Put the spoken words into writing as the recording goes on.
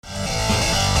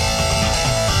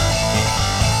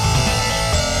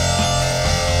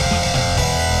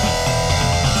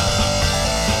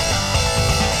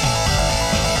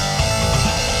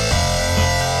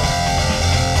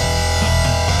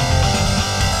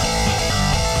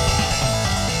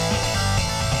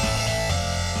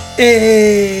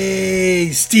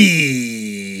Hey,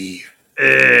 Steve.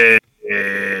 Hey,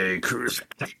 Chris.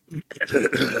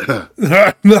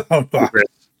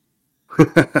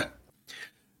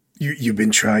 You've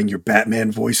been trying your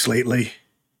Batman voice lately?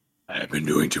 I've been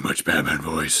doing too much Batman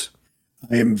voice.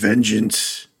 I am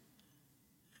vengeance.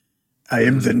 I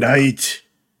am the night.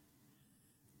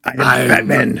 I am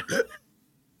Batman.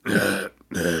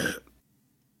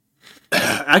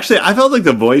 Actually, I felt like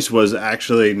the voice was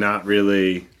actually not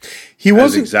really He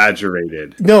wasn't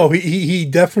exaggerated. No, he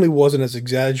definitely wasn't as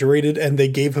exaggerated, and they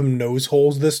gave him nose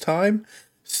holes this time.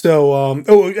 So,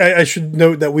 I should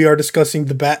note that we are discussing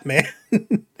the Batman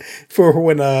for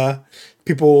when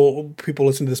people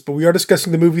listen to this, but we are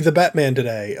discussing the movie The Batman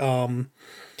today.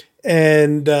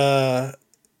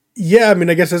 Yeah, I mean,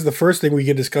 I guess that's the first thing we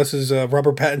can discuss is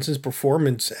Robert Pattinson's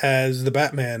performance as the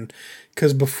Batman.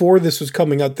 Because before this was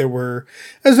coming out, there were,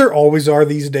 as there always are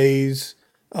these days,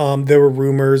 there were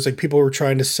rumors, like people were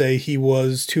trying to say he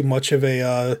was too much of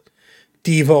a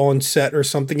diva on set or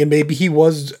something, and maybe he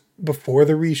was before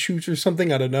the reshoots or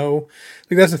something. I don't know.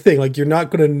 Like that's the thing. Like you're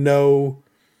not gonna know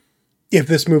if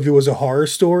this movie was a horror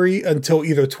story until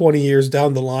either 20 years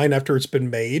down the line after it's been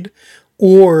made,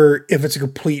 or if it's a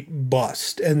complete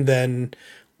bust, and then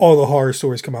all the horror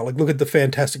stories come out. Like look at the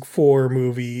Fantastic Four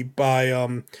movie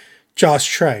by Josh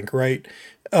Trank, right?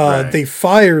 Right. They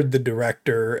fired the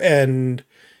director, and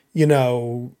you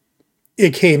know,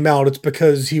 it came out. It's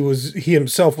because he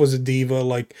himself was a diva.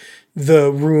 Like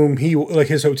the room like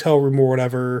his hotel room or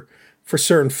whatever for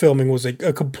certain filming was like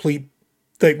a complete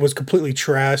like was completely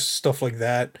trashed, stuff like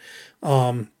that.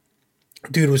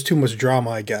 Dude, was too much drama,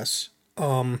 I guess.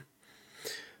 So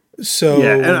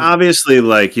Yeah, and obviously,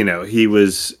 like, you know, he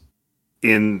was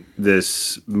in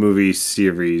this movie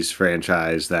series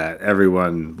franchise that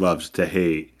everyone loves to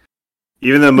hate.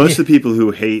 Even though most of the people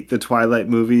who hate the Twilight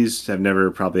movies have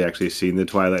never probably actually seen the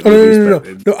Twilight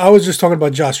movies. No, I was just talking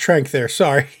about Josh Trank there.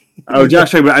 Sorry. Oh, Josh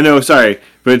Trank, I know, sorry.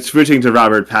 But switching to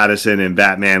Robert Pattinson and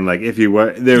Batman, like, if you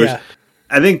were,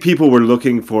 I think people were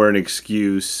looking for an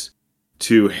excuse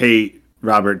to hate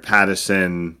Robert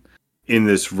Pattinson in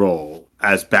this role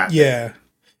as Batman. Yeah.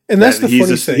 And that's the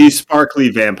funny thing. He's sparkly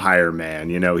vampire man,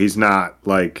 you know. He's not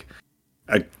like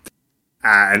an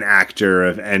actor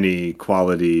of any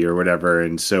quality or whatever,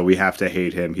 and so we have to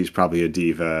hate him. He's probably a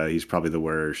diva. He's probably the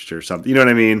worst or something. You know what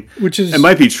I mean? Which is, it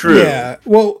might be true. Yeah.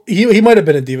 Well, he might have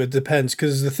been a diva. It depends,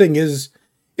 because the thing is,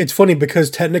 it's funny because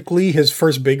technically his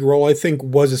first big role, I think,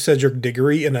 was a Cedric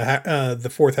Diggory in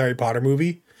the fourth Harry Potter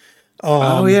movie.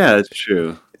 Oh yeah, that's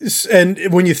true. And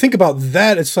when you think about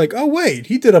that, it's like, oh wait,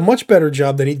 he did a much better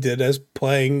job than he did as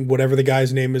playing whatever the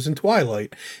guy's name is in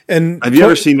Twilight. And have you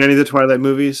ever seen any of the Twilight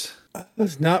movies?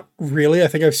 Not really. I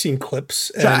think I've seen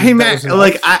clips. Hey Matt,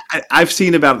 like I've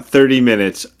seen about 30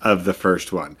 minutes of the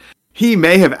first one. He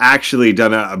may have actually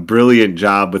done a brilliant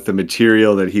job with the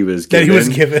material that he was given.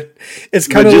 It's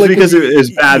kind of just like because it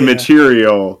is bad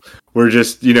material, we're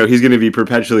just, you know, he's going to be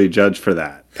perpetually judged for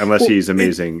that unless he's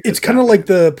amazing. It's kind of like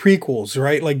the prequels,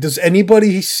 right? Like, does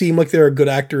anybody seem like they're a good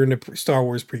actor in the Star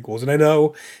Wars prequels? And I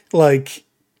know, like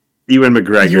Ewan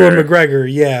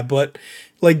McGregor, yeah, but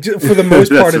like for the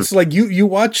most part, it's like you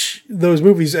watch those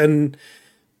movies and.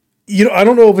 You know, I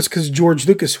don't know if it's because George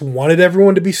Lucas wanted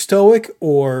everyone to be stoic,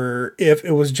 or if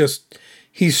it was just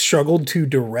he struggled to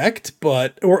direct,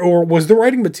 but or was the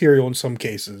writing material in some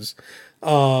cases.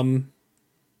 But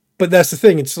that's the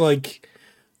thing. It's like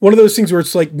one of those things where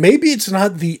it's like maybe it's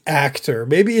not the actor,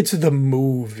 maybe it's the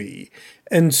movie.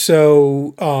 And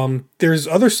so there's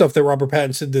other stuff that Robert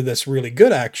Pattinson did that's really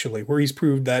good, actually, where he's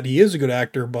proved that he is a good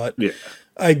actor. But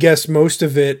I guess most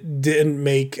of it didn't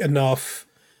make enough.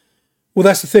 Well,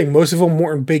 that's the thing. Most of them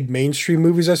weren't big mainstream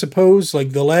movies, I suppose. Like,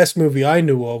 the last movie I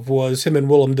knew of was him and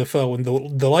Willem Dafoe in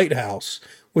The Lighthouse,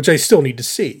 which I still need to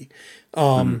see.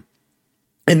 And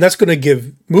that's going to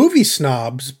give movie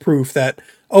snobs proof that,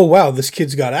 oh, wow, this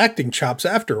kid's got acting chops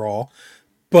after all.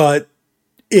 But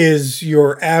is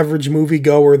your average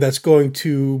moviegoer that's going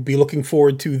to be looking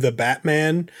forward to The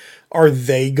Batman, are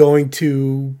they going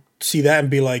to see that and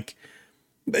be like,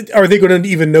 are they going to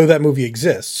even know that movie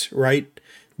exists, right?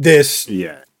 This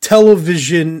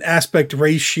television aspect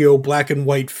ratio black and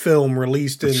white film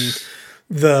released in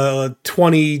the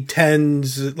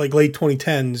 2010s, like late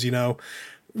 2010s, you know.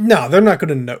 No, they're not going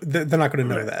to know. They're not going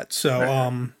to know that. So,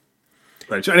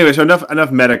 right. So anyway, so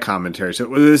enough meta commentary. So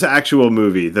this actual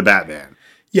movie, The Batman.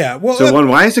 Yeah. Well, so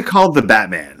why is it called The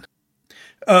Batman?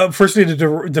 First, we need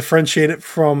to differentiate it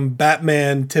from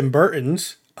Batman Tim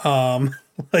Burton's.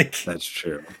 Like that's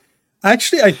true.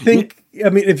 Actually, I think. I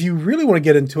mean, if you really want to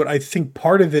get into it, I think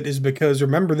part of it is because,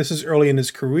 remember, this is early in his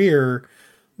career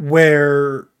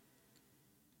where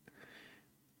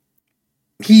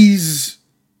he's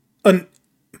an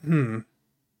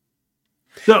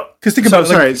So, because think about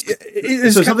sorry.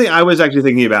 so Something I was actually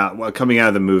thinking about coming out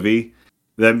of the movie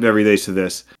that relates to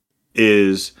this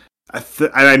is,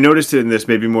 and I noticed it in this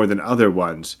maybe more than other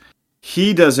ones.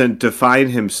 He doesn't define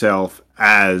himself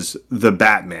as the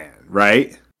Batman,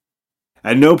 right?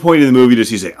 At no point in the movie does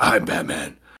he say, "I'm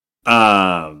Batman."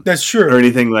 That's true, or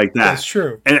anything like that. That's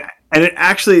true, and it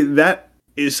actually that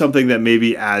is something that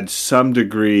maybe adds some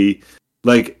degree.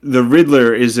 Like the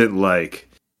Riddler isn't like,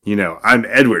 I'm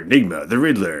Edward Nygma, the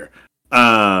Riddler.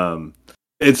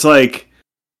 It's like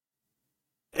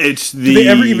do they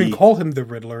ever even call him the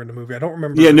Riddler in the movie? I don't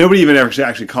remember. Yeah, nobody even ever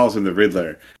actually calls him the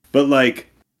Riddler. But like,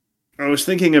 I was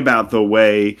thinking about the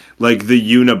way, like the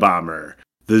Unabomber,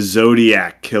 the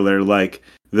Zodiac Killer, like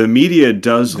the media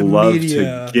does love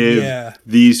to give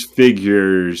these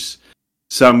figures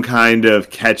some kind of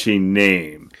catchy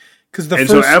name. Because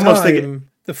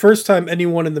the first time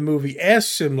anyone in the movie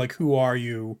asks him, like, who are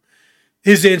you?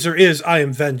 His answer is, I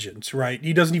am Vengeance, right?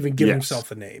 He doesn't even give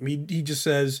himself a name. He just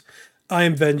says, I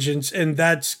am Vengeance, and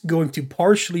that's going to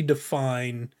partially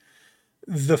define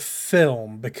the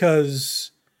film,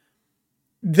 because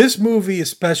this movie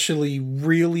especially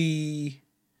really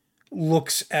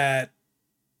looks at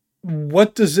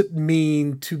what does it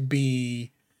mean to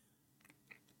be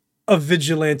a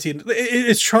vigilante.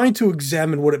 It's trying to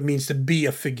examine what it means to be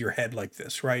a figurehead like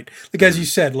this, right? Like, as you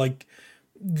said, like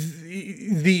the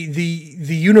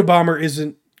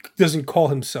Unabomber doesn't call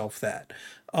himself that.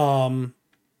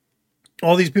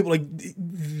 All these people, like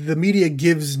the media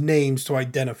gives names to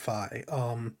identify.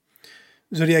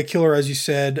 Zodiac Killer, as you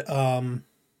said. I'm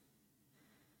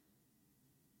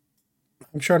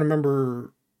trying to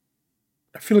remember.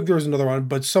 I feel like there was another one,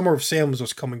 but Summer of Sam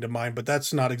was coming to mind, but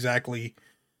that's not exactly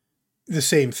the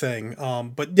same thing.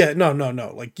 But yeah, no.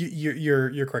 Like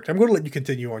you're correct. I'm going to let you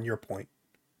continue on your point.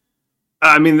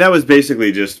 I mean, that was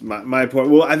basically just my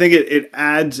point. Well, I think it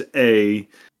adds I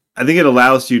think it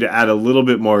allows you to add a little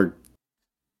bit more,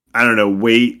 I don't know,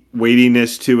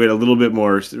 weightiness to it, a little bit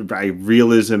more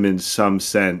realism in some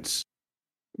sense.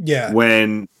 Yeah.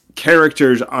 When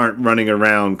characters aren't running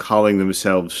around calling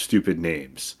themselves stupid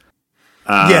names.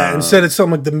 Instead it's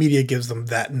something like the media gives them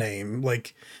that name.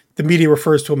 Like the media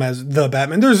refers to him as the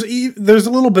Batman. There's a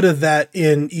little bit of that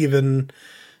in even,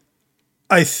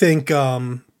 I think,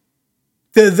 the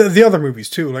other movies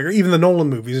too. Like even the Nolan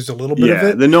movies, there's a little bit of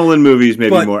it. The Nolan movies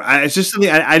maybe more. It's just something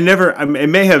I never. It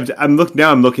may have. I'm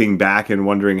looking back and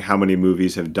wondering how many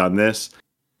movies have done this,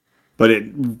 but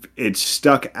it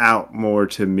stuck out more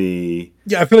to me.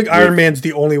 Yeah, I feel like Iron Man's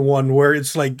the only one where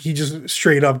it's like he just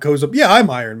straight up goes up, yeah, I'm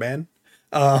Iron Man.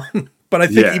 But I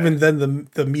think even then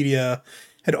the media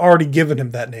had already given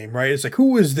him that name, right? It's like,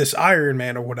 who is this Iron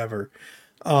Man or whatever?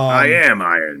 I am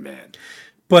Iron Man.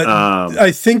 But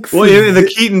I think in the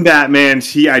Keaton Batman,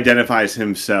 he identifies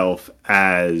himself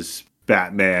as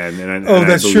Batman. And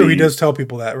that's true. He does tell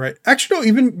people that, right?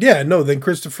 Actually, no. Then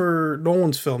Christopher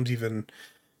Nolan's films even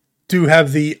do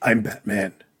have the I'm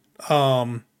Batman.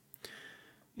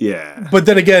 Yeah. But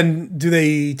then again, do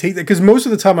they take that? Because most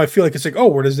of the time I feel like it's like, oh,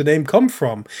 where does the name come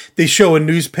from? They show a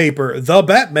newspaper, the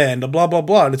Batman, the blah, blah,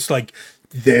 blah. And it's like,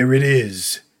 there it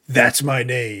is. That's my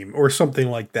name. Or something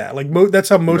like that. Like that's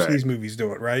how most of these movies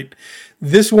do it, right?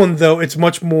 This one, though, it's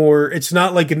much more, it's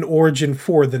not like an origin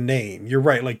for the name. You're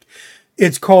right. Like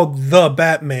it's called The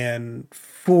Batman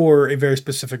for a very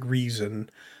specific reason.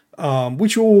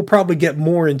 Which we'll probably get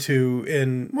more into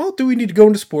do we need to go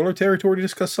into spoiler territory to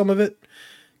discuss some of it?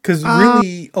 Because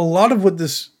really, a lot of what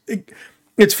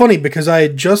it's funny because I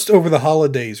had just over the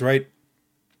holidays, right,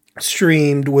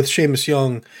 streamed with Seamus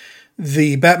Young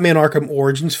the Batman Arkham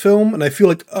Origins film, and I feel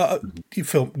like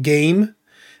game,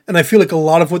 and I feel like a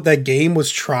lot of what that game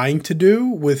was trying to do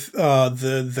with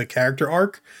the character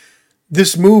arc,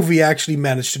 this movie actually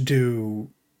managed to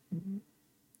do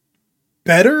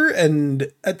better,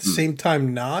 and at the same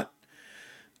time not.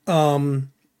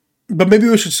 But maybe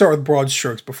we should start with broad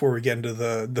strokes before we get into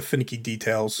the finicky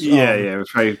details. We'll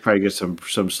probably get some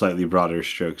slightly broader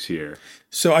strokes here.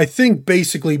 So I think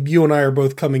basically you and I are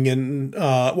both coming in.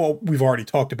 We've already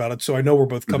talked about it, so I know we're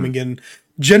both coming in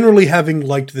generally having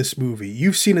liked this movie.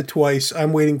 You've seen it twice.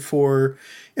 I'm waiting for,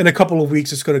 in a couple of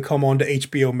weeks, it's going to come on to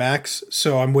HBO Max,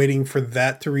 so I'm waiting for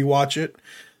that to rewatch it.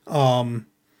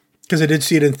 Because I did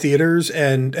see it in theaters,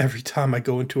 and every time I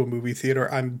go into a movie theater,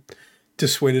 I'm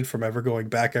dissuaded from ever going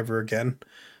back ever again.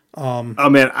 Oh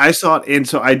man, I saw it in,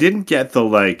 so I didn't get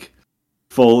the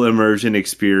full immersion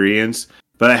experience,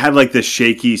 but I had the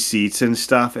shaky seats and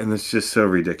stuff, and it's just so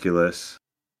ridiculous.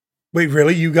 Wait,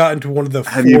 really? You got into one of the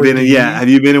Have you been in, yeah, have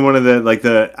you been in one of the like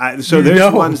so there's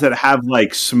No. ones that have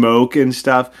like smoke and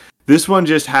stuff. This one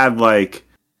just had like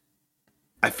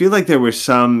I feel like there was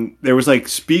like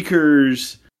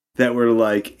speakers that were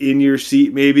like in your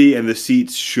seat maybe and the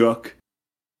seats shook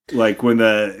like when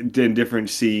in different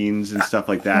scenes and stuff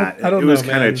like that. I don't it know, was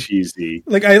kind man. of cheesy.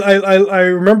 Like I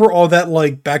remember all that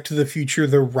like Back to the Future,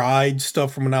 the ride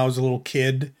stuff from when I was a little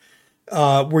kid,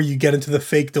 where you get into the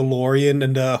fake DeLorean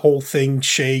and the whole thing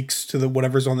shakes to the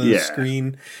whatever's on the Yeah.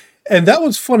 screen. And that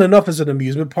was fun enough as an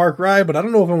amusement park ride, but I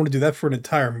don't know if I want to do that for an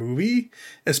entire movie,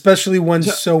 especially when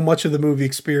so much of the movie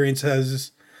experience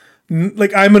has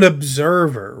like I'm an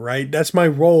observer, right? That's my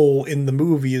role in the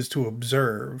movie is to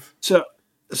observe. So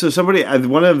somebody,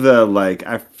 one of the like,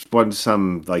 I won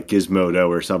some like Gizmodo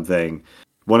or something.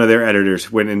 One of their editors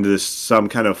went into this some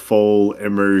kind of full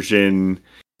immersion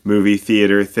movie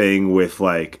theater thing with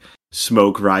like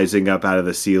smoke rising up out of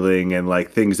the ceiling and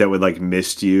like things that would like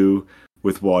mist you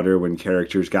with water when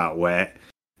characters got wet.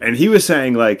 And he was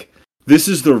saying like, this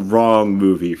is the wrong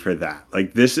movie for that.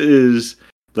 Like this is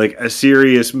like a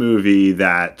serious movie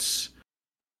that's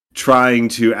trying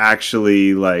to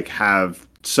actually like have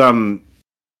some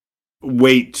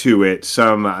weight to it.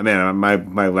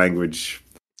 My language,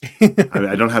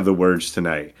 I don't have the words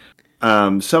tonight.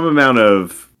 Some amount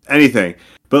of anything,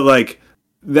 but like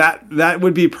that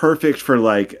would be perfect for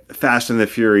like Fast and the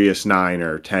Furious 9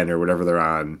 or 10 or whatever they're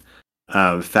on.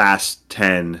 Fast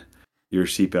 10, your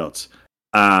seatbelts.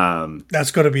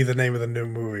 That's going to be the name of the new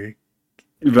movie.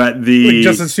 But like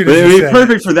just as soon as it would be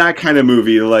perfect for that kind of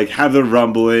movie to like have the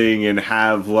rumbling and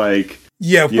have like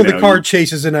for the car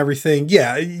chases and everything.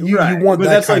 Yeah, you want but that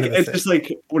that's kind like of it's thing. just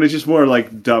like when it's just more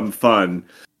like dumb fun.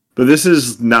 But this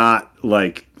is not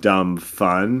like dumb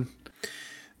fun.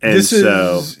 And this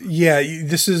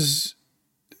is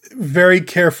very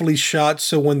carefully shot.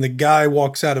 So when the guy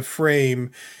walks out of frame,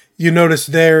 you notice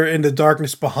there in the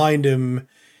darkness behind him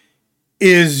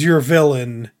is your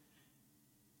villain.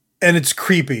 And it's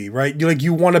creepy, right?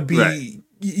 You want to be,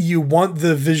 you want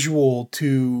the visual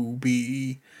to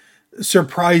be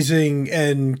surprising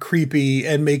and creepy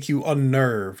and make you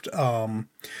unnerved.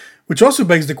 Which also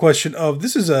begs the question of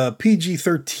this is a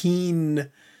PG-13.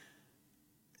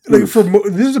 This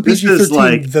is a PG-13,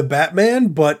 like, The Batman,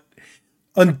 but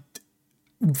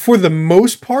for the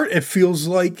most part, it feels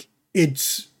like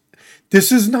this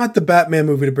is not the Batman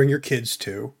movie to bring your kids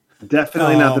to.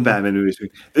 Definitely not the Batman movies.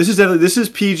 This is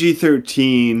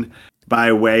PG-13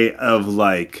 by way of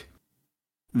like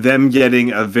them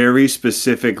getting a very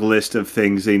specific list of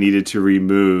things they needed to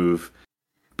remove.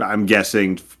 I'm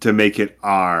guessing to make it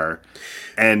R,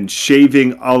 and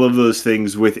shaving all of those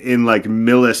things within like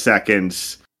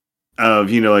milliseconds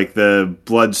of like the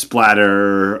blood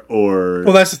splatter or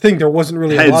that's the thing. There wasn't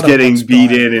really heads a lot getting of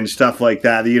beaten and stuff like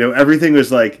that. Everything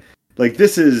was like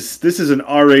this is an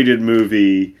R-rated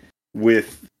movie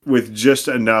with just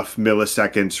enough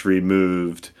milliseconds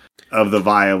removed of the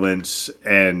violence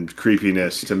and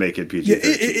creepiness to make it PG-13.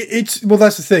 It's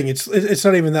that's the thing. It's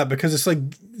not even that, because it's like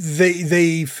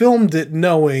they filmed it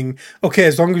knowing, okay,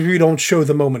 as long as we don't show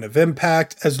the moment of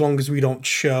impact, as long as we don't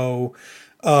show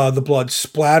the blood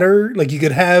splatter, like you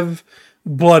could have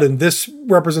blood in this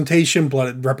representation,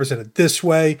 blood represented this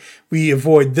way. We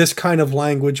avoid this kind of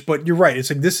language, but you're right. It's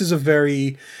like this is a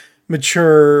very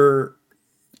mature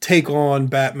take on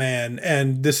Batman,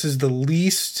 and this is the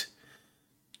least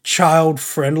child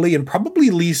friendly and probably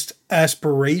least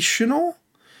aspirational,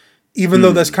 even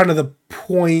though that's kind of the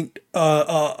point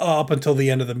up until the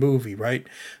end of the movie, right?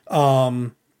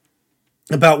 About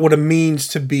what it means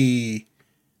to be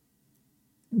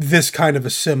this kind of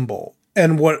a symbol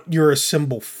and what you're a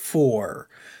symbol for,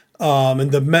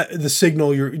 and the signal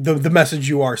the message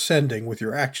you are sending with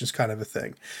your actions, kind of a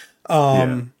thing.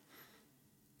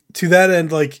 To that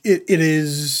end, like it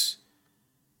is.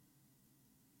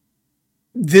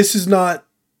 This is not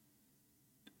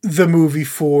the movie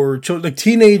for children, like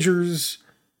teenagers.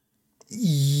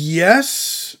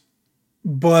 Yes,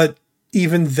 but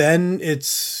even then,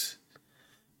 it's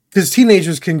because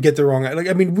teenagers can get the wrong. Like,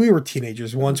 I mean, we were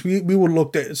teenagers once. We would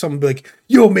look at something and be like,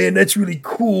 "Yo, man, that's really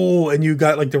cool," and you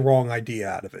got like the wrong idea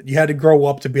out of it. You had to grow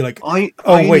up to be like, all you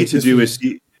need to do is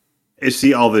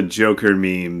see all the Joker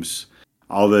memes,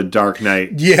 all the Dark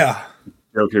Knight,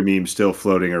 Joker memes still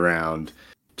floating around,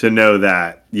 to know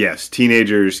that yes,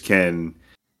 teenagers can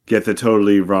get the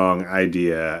totally wrong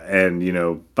idea and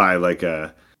buy like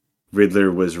a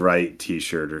Riddler was right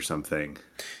t-shirt or something.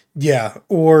 Yeah,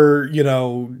 or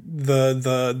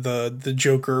the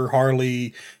Joker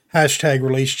Harley hashtag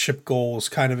relationship goals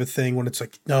kind of a thing, when it's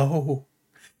like, no,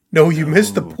 you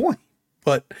missed the point.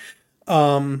 But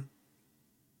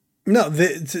No,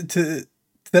 to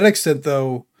that extent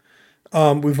though,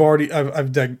 we've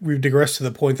digressed to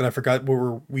the point that I forgot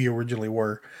where we originally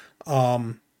were.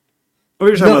 We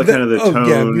were talking about kind of the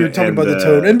tone. We were talking about the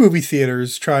tone and movie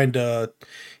theaters trying to.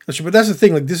 But that's the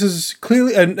thing. Like this is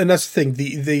clearly, and that's the thing.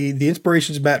 The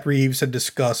inspirations Matt Reeves had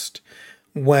discussed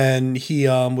when he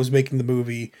was making the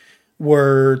movie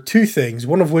were two things.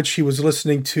 One of which he was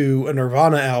listening to a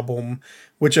Nirvana album,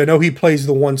 which I know he plays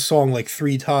the one song like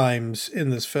 3 times in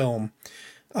this film.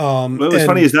 What was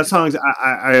funny is that song's.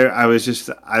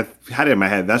 I've had it in my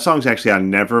head. That song's actually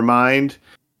on Nevermind.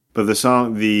 But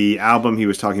the album he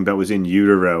was talking about was In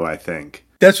Utero, I think.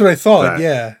 That's what I thought.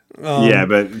 Yeah.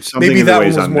 But something maybe in that the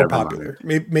ways one was on more Nevermind. popular.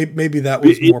 Maybe that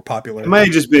was more popular. It might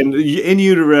have just been In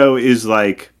Utero is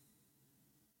like.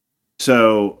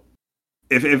 So,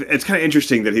 if it's kind of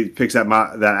interesting that he picks that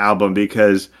album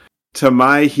because to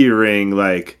my hearing,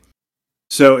 like,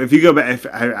 so if you go back,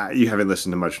 you haven't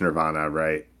listened to much Nirvana,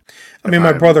 right? I mean,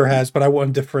 my brother has, but I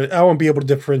won't be able to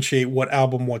differentiate what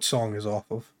album what song is off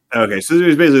of. Okay, so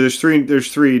there's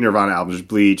three Nirvana albums: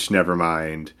 Bleach,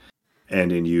 Nevermind,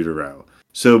 and In Utero.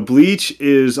 So Bleach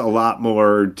is a lot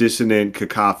more dissonant,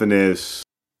 cacophonous.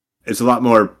 It's a lot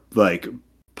more like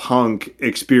punk,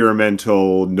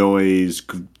 experimental noise.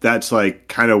 That's like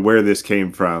kind of where this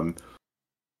came from.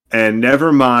 And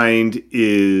Nevermind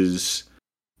is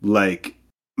like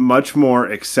much more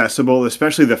accessible,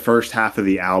 especially the first half of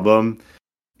the album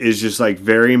is just like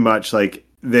very much like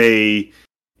they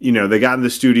got in the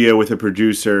studio with a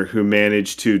producer who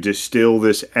managed to distill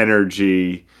this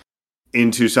energy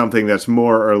into something that's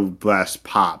more or less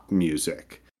pop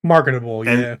music. Marketable,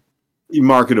 yeah.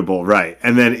 Marketable, right.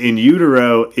 And then In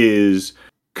Utero is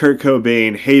Kurt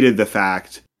Cobain hated the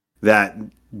fact that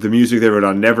the music they wrote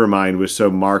on Nevermind was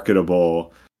so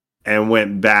marketable and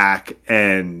went back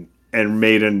and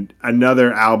made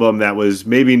another album that was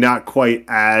maybe not quite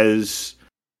as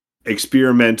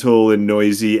experimental and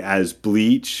noisy as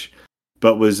Bleach,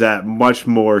 but was that much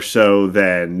more so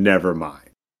than Nevermind,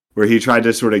 where he tried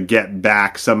to sort of get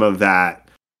back some of that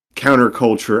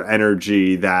counterculture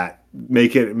energy that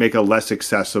make a less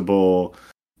accessible,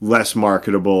 less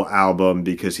marketable album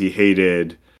because he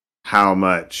hated how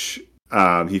much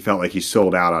he felt like he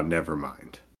sold out on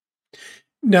Nevermind.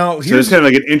 Now, so it's kind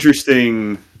of like an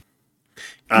interesting.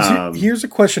 Here's a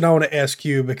question I want to ask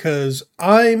you because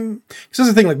this is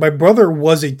the thing. Like my brother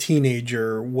was a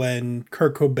teenager when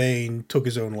Kurt Cobain took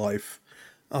his own life,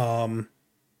 or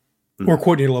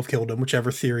Courtney Love killed him,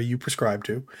 whichever theory you prescribe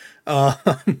to,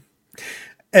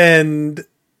 and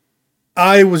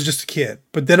I was just a kid.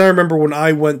 But then I remember when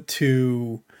I went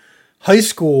to high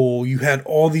school, you had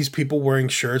all these people wearing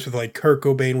shirts with like Kurt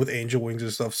Cobain with angel wings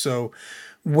and stuff. So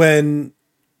when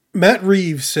Matt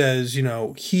Reeves says,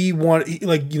 listening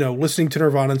to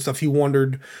Nirvana and stuff, he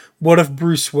wondered, what if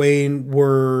Bruce Wayne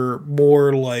were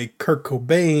more like Kurt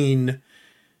Cobain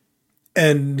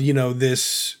and,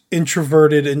 this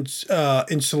introverted and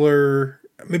insular,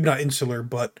 maybe not insular,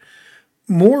 but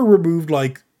more removed,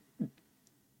 like,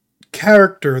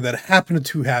 character that happened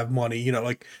to have money,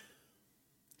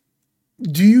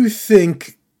 do you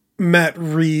think Matt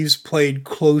Reeves played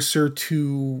closer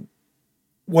to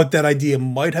what that idea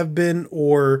might have been,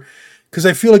 or because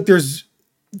I feel like there's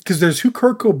who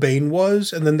Kurt Cobain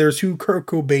was, and then there's who Kurt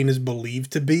Cobain is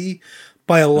believed to be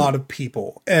by a lot of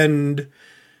people, and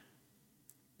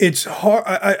it's hard.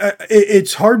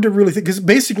 It's hard to really think because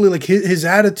basically, like his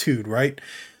attitude, right?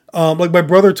 Like my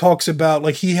brother talks about,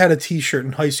 like he had a T-shirt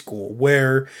in high school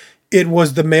where it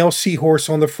was the male seahorse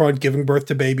on the front giving birth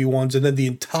to baby ones, and then the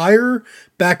entire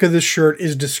back of the shirt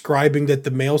is describing that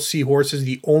the male seahorse is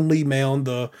the only male in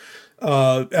the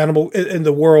animal in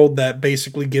the world that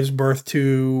basically gives birth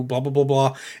to blah, blah, blah,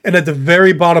 blah. And at the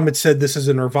very bottom, it said this is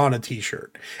a Nirvana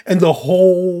T-shirt. And the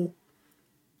whole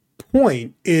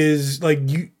point is like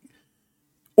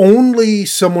only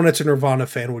someone that's a Nirvana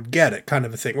fan would get it, kind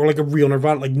of a thing. Or like a real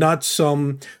Nirvana, like not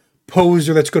some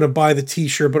poser that's going to buy the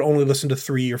T-shirt but only listen to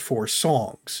 3 or 4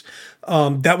 songs.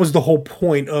 That was the whole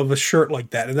point of a shirt like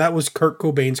that, and that was Kurt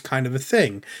Cobain's kind of a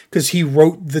thing because he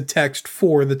wrote the text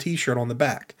for the T-shirt on the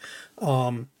back.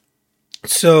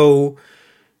 So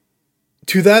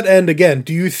to that end, again,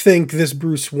 do you think this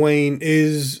Bruce Wayne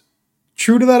is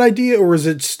true to that idea, or is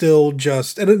it still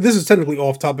just? And this is technically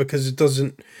off topic because it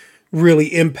doesn't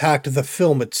really impact the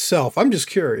film itself. I'm just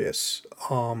curious.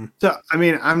 So, I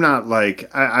mean, I'm not like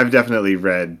I've definitely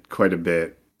read quite a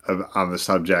bit on the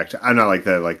subject. I'm not like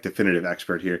the definitive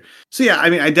expert here. So yeah, I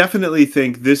mean, I definitely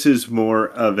think this is more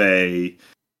of a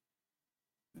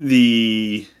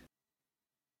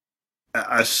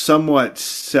somewhat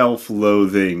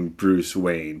self-loathing Bruce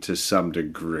Wayne to some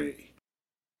degree.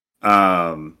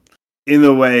 in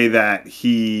the way that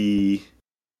he's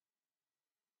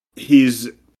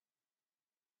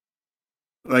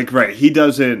like, right, he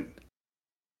doesn't,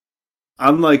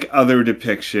 unlike other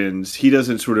depictions, he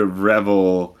doesn't sort of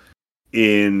revel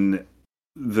in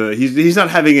he's not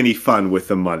having any fun with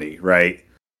the money, right?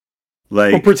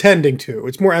 Like, or pretending to.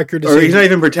 It's more accurate to or say he's not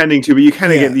even pretending to, but you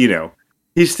kind of get,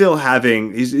 he's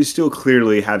still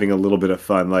clearly having a little bit of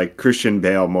fun, like Christian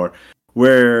Bale more,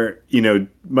 where,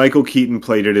 Michael Keaton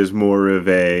played it as more of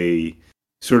a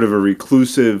sort of a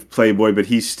reclusive playboy, but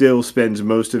he still spends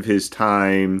most of his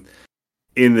time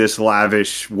in this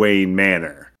lavish Wayne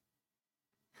manor.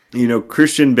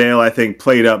 Christian Bale, I think,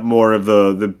 played up more of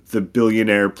the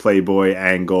billionaire playboy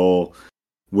angle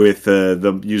with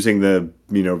the using the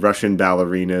Russian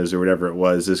ballerinas or whatever it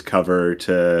was as cover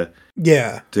to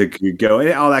go,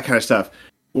 and all that kind of stuff.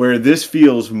 Where this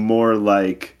feels more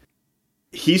like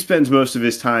he spends most of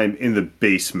his time in the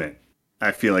basement.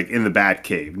 I feel like in the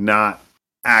Batcave, not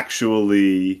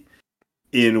actually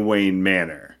in Wayne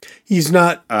Manor. He's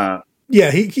not.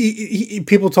 He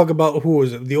people talk about, who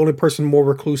was it? The only person more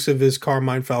reclusive is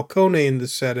Carmine Falcone in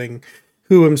this setting,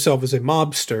 who himself is a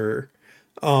mobster.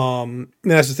 And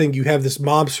that's the thing. You have this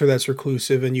mobster that's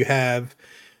reclusive, and you have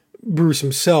Bruce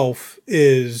himself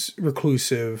is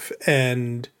reclusive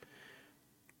and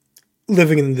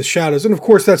living in the shadows. And of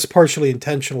course, that's partially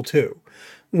intentional too.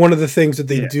 One of the things that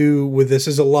they do with this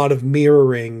is a lot of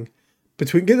mirroring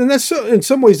between, and that's, in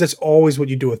some ways, that's always what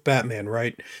you do with Batman,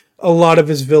 right? A lot of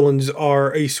his villains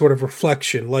are a sort of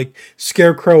reflection. Like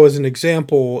Scarecrow, as an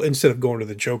example, instead of going to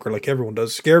the Joker like everyone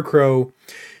does, Scarecrow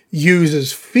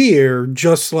uses fear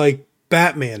just like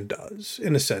Batman does,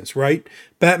 in a sense, right?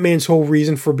 Batman's whole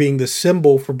reason for being the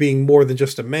symbol, for being more than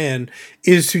just a man,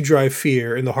 is to drive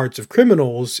fear in the hearts of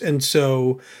criminals. And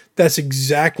so that's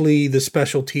exactly the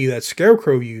specialty that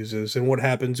Scarecrow uses, and what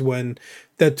happens when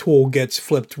that tool gets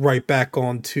flipped right back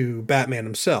onto Batman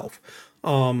himself.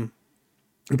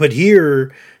 But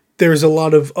here, there's a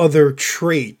lot of other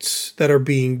traits that are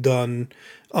being done.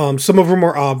 Some of them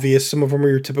are obvious. Some of them are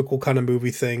your typical kind of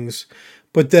movie things.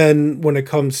 But then when it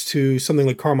comes to something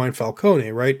like Carmine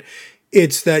Falcone, right,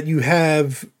 it's that you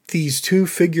have these two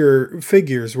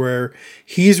figures where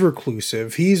he's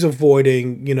reclusive. He's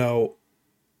avoiding,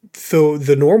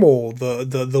 the normal,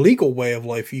 the legal way of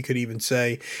life, you could even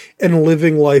say, and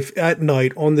living life at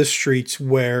night on the streets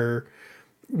where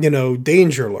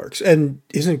danger lurks. And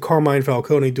isn't Carmine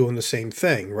Falcone doing the same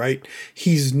thing, right?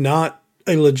 He's not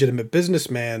a legitimate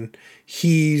businessman.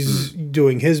 He's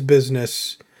doing his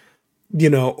business,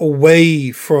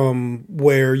 away from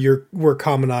where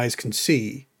common eyes can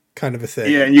see, kind of a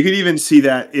thing. Yeah, and you could even see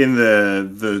that in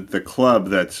the club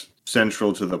that's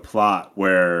central to the plot,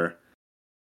 where,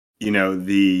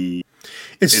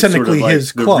 it's technically sort of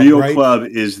his club, the real right? club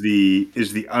is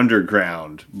the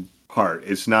underground part.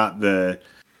 It's not the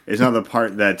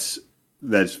part that's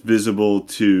visible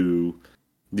to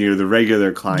the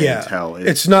regular clientele. Yeah.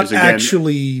 It's not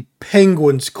actually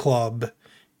Penguin's club.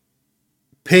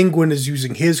 Penguin is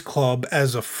using his club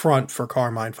as a front for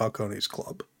Carmine Falcone's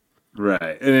club.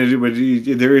 Right. And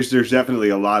there's definitely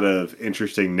a lot of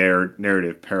interesting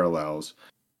narrative parallels.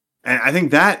 And I think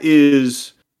that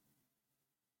is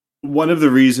one of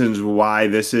the reasons why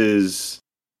this is,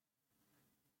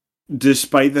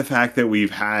 despite the fact that we've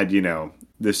had,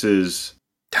 this is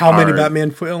how many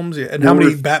Batman films, and how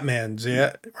many Batmans,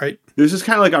 right? This is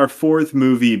kind of like our fourth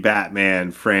movie Batman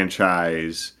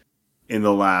franchise in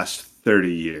the last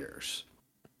 30 years.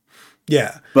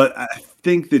 Yeah. But I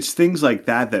think it's things like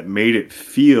that made it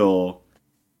feel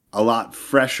a lot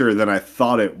fresher than I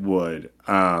thought it would.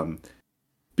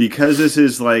 Because this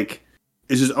is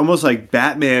almost like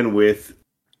Batman with,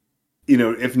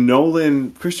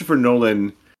 if Christopher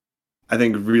Nolan, I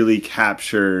think, really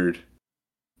captured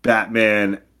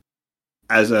Batman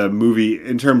as a movie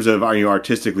in terms of,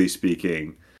 artistically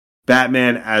speaking,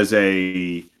 Batman as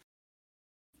a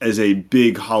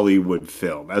big Hollywood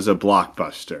film, as a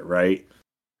blockbuster, right?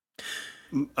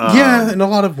 In a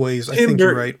lot of ways, I think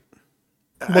you're right.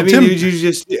 Well,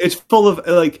 it's full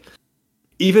of,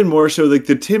 even more so,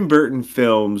 the Tim Burton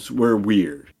films were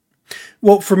weird.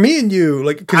 Well, for me and you,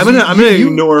 I'm gonna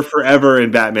ignore Forever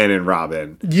and Batman and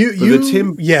Robin.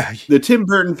 The Tim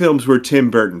Burton films were Tim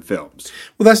Burton films.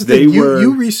 Well, that's the thing.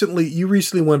 You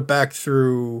recently went back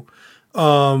through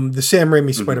the Sam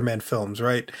Raimi Spider-Man films,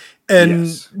 right?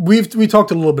 And we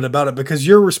talked a little bit about it, because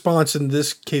your response in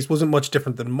this case wasn't much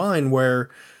different than mine, where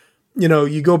you know,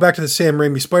 you go back to the Sam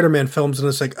Raimi Spider-Man films and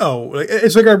it's like, oh,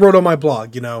 it's like I wrote on my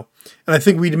blog, you know, and I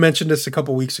think we mentioned this a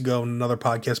couple weeks ago in another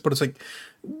podcast, but it's like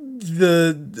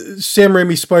the Sam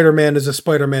Raimi Spider-Man is a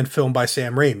Spider-Man film by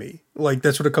Sam Raimi. Like,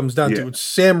 that's what it comes down to. It's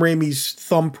Sam Raimi's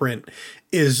thumbprint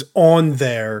is on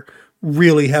there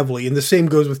really heavily. And the same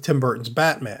goes with Tim Burton's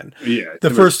Batman. Yeah. The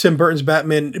first Tim Burton's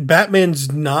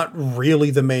Batman's not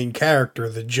really the main character,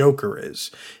 the Joker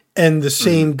is. And the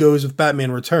same goes with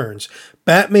Batman Returns.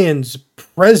 Batman's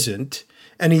present,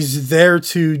 and he's there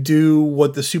to do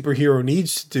what the superhero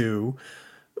needs to do,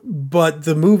 but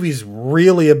the movie's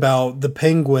really about the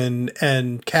Penguin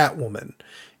and Catwoman.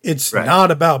 It's not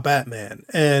about Batman.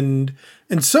 And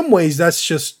in some ways, that's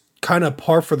just kind of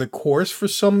par for the course for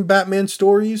some Batman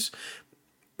stories,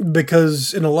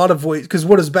 because in a lot of ways, because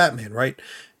what is Batman, right?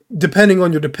 Depending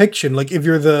on your depiction, like if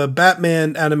you're the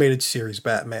Batman animated series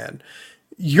Batman,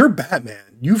 you're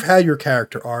Batman. You've had your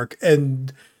character arc,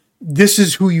 and this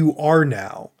is who you are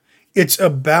now. It's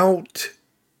about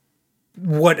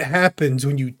what happens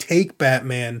when you take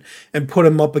Batman and put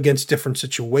him up against different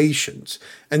situations.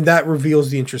 And that reveals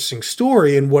the interesting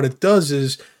story. And what it does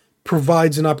is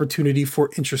provides an opportunity for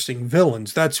interesting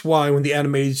villains. That's why when the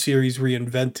animated series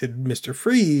reinvented Mr.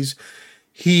 Freeze,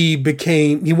 he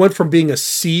went from being a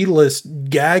C-list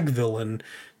gag villain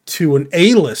to an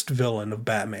A-list villain of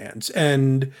Batman's.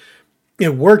 And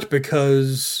it worked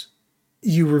because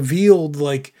you revealed,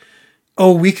 like,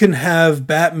 oh, we can have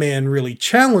Batman really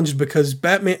challenged because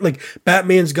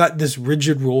Batman's got this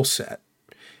rigid rule set.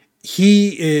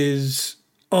 He is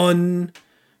my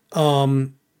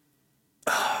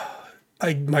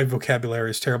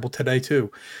vocabulary is terrible today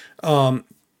too.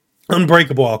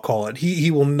 Unbreakable, I'll call it.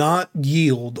 He will not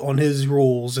yield on his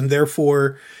rules, and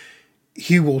therefore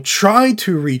he will try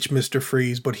to reach Mr.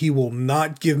 Freeze, but he will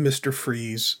not give Mr.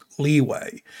 Freeze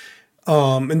leeway.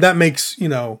 And that makes, you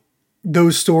know,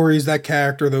 those stories,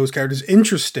 those characters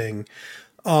interesting.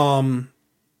 And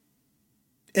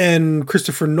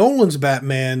Christopher Nolan's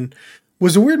Batman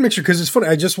was a weird mixture, because it's funny.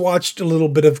 I just watched a little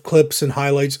bit of clips and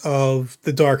highlights of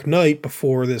The Dark Knight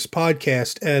before this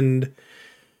podcast, and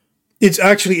it's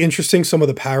actually interesting, some of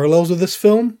the parallels of this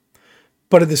film,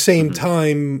 but at the same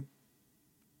time,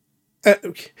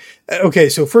 okay,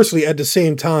 so firstly, at the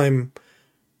same time,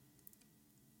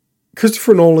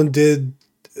 Christopher Nolan did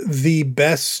the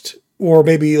best, or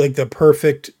maybe like the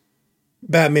perfect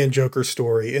Batman Joker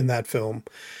story in that film.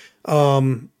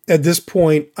 At this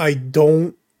point, I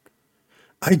don't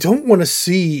want to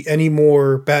see any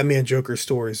more Batman Joker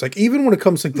stories. Like, even when it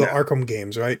comes to like the Arkham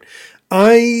games, right?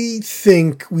 I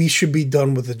think we should be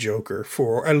done with the Joker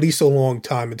for at least a long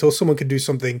time, until someone could do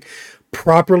something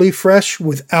properly fresh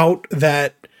without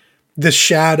the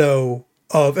shadow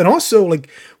of, and also, like,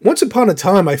 once upon a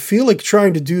time, I feel like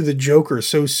trying to do the Joker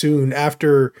so soon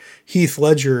after Heath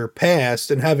Ledger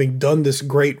passed and having done this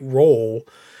great role,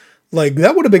 like,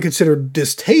 that would have been considered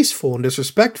distasteful and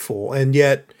disrespectful. And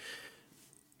yet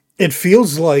it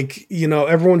feels like, you know,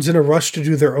 everyone's in a rush to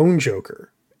do their own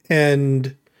Joker,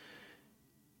 and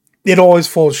it always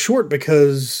falls short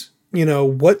because, you know,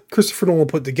 what Christopher Nolan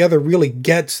put together really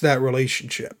gets that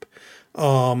relationship.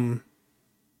 And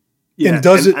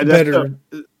does it better.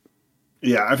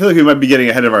 I feel like we might be getting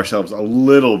ahead of ourselves a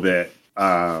little bit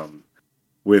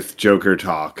with Joker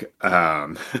talk.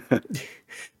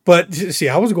 But see,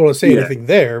 I wasn't going to say anything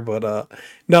there, but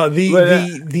no,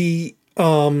 the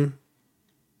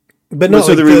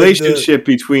relationship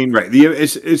between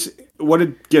it's what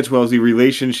it gets well is the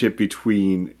relationship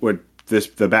between what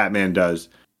the Batman does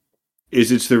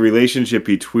is it's the relationship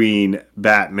between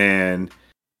Batman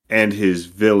and his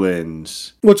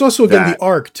villains. Well, it's also, again, the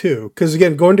arc, too. Because,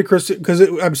 again,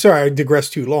 I'm sorry, I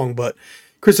digressed too long, but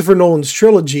Christopher Nolan's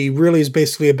trilogy really is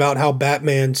basically about how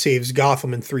Batman saves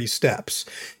Gotham in 3 steps.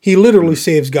 He literally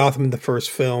saves Gotham in the first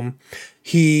film.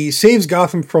 He saves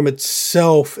Gotham from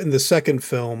itself in the second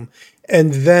film.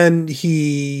 And then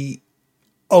he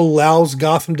allows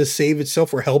Gotham to save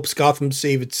itself, or helps Gotham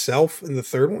save itself in the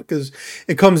third one. Because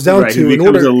it comes down to... He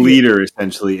becomes a leader,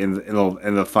 essentially, in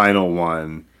the final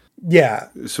one. Yeah.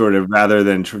 Sort of, rather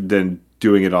than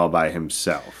doing it all by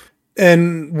himself.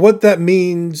 And what that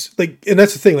means, like, and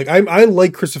that's the thing, like, I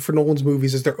like Christopher Nolan's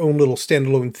movies as their own little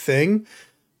standalone thing,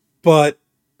 but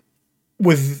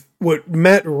with what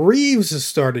Matt Reeves has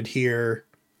started here,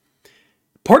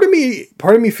 part of me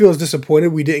feels disappointed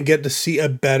we didn't get to see a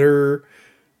better,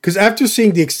 because after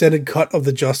seeing the extended cut of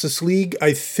the Justice League,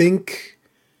 I think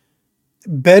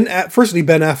Ben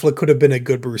Affleck could have been a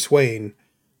good Bruce Wayne.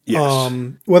 Yes.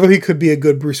 Whether he could be a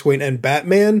good Bruce Wayne and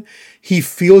Batman, he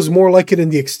feels more like it in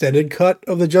the extended cut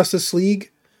of the Justice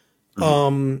League.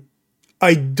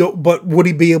 I don't. But would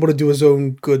he be able to do his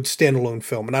own good standalone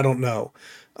film? And I don't know.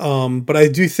 But I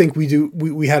do think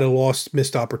we had a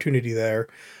missed opportunity there.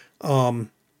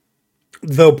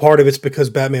 Though part of it's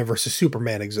because Batman versus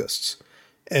Superman exists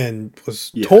and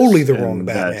was totally the wrong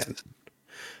Batman.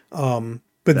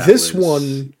 But this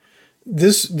one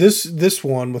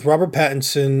with Robert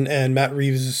Pattinson and Matt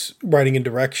Reeves writing and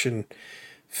direction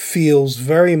feels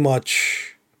very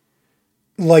much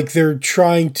like they're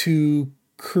trying to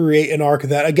create an arc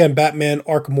that, again, Batman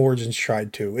Arkham Origins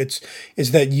tried to. It's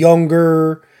that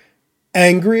younger,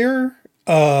 angrier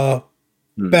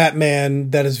Batman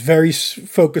that is very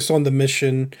focused on the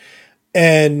mission,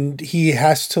 and he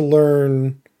has to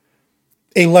learn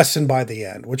a lesson by the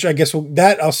end, which I guess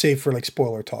I'll save for like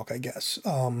spoiler talk, I guess.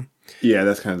 Yeah,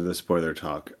 that's kind of the spoiler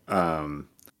talk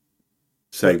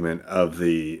segment of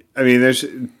the. I mean, there's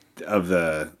of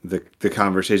the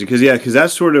conversation because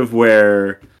that's sort of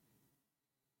where,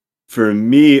 for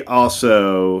me,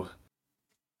 also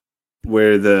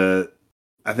where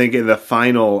I think in the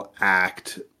final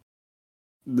act,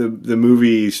 the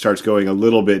movie starts going a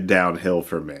little bit downhill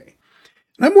for me.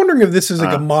 And I'm wondering if this is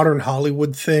like a modern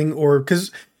Hollywood thing, or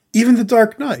because even The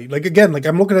Dark Knight, like again, like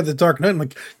I'm looking at The Dark Knight, and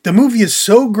like the movie is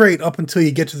so great up until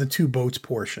you get to the two boats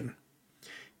portion.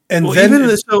 And then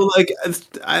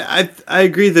I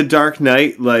agree. The Dark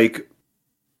Knight, like,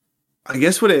 I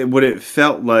guess what it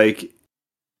felt like.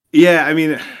 Yeah, I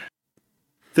mean,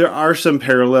 there are some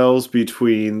parallels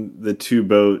between the two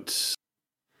boats.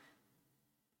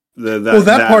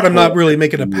 That part I'm not really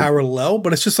making a parallel,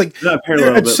 but it's just like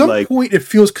at some point it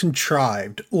feels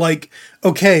contrived. Like,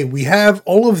 okay, we have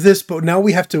all of this, but now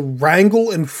we have to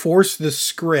wrangle and force the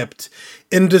script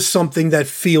into something that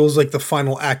feels like the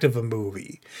final act of a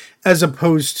movie, as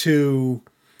opposed to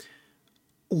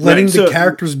letting the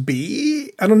characters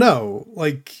be. I don't know.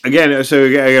 Like again,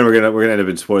 we're gonna end up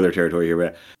in spoiler territory here.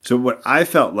 But so what I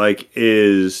felt like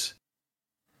is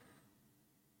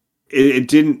it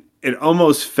didn't. It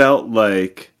almost felt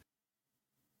like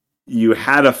you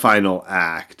had a final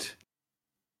act,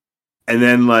 and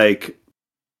then like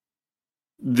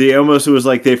it was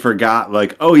like they forgot,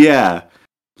 like, oh yeah,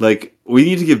 like we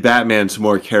need to give Batman some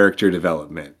more character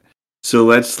development, so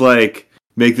let's like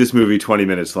make this movie 20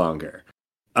 minutes longer.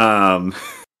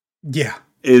 Yeah,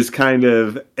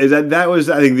 that was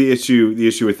I think the issue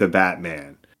with the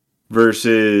Batman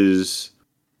versus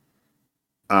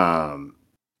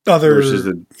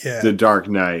the Dark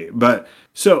Knight. But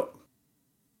so,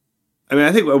 I mean,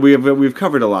 I think we've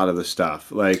covered a lot of the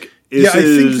stuff. Like, I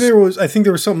think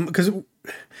there was some, because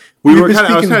we were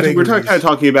kind of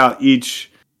talking about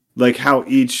each, like how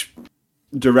each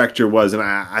director was, and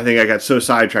I think I got so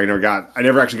sidetracked. I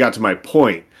never actually got to my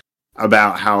point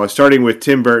about how, starting with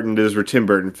Tim Burton, those were Tim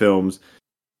Burton films.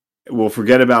 We'll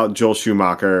forget about Joel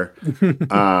Schumacher,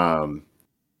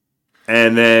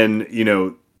 and then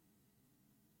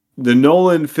the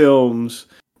Nolan films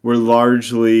were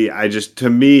largely, to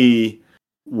me,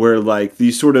 were like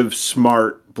these sort of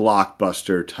smart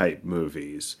blockbuster type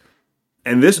movies.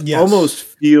 And this almost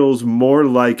feels more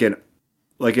like an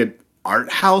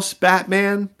art house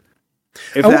Batman.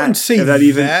 I wouldn't say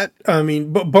that. I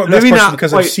mean, but that's partially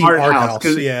because I've seen art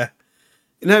house. Yeah.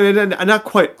 No, not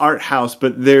quite art house,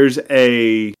 but there's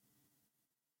a...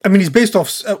 I mean, he's based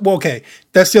off... Well, okay,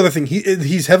 that's the other thing.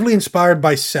 He's heavily inspired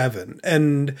by Seven.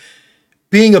 And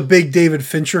being a big David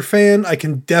Fincher fan, I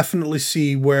can definitely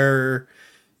see where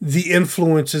the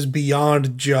influence is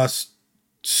beyond just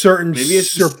certain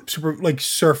super like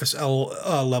surface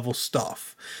level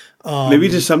stuff. Maybe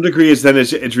to some degree, it's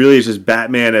really just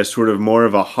Batman as sort of more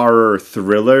of a horror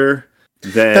thriller.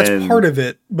 That's part of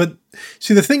it. But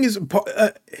see, the thing is,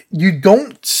 you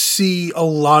don't see a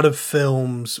lot of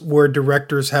films where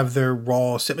directors have their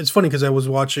raw... It's funny because I was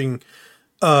watching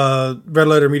Red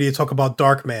Letter Media talk about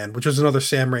Darkman, which was another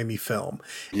Sam Raimi film.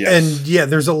 Yes. And yeah,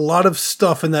 there's a lot of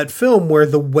stuff in that film where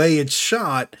the way it's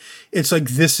shot, it's like,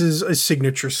 this is a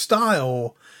signature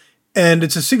style, and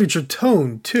it's a signature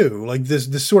tone too. Like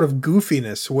this sort of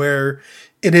goofiness where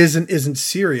it isn't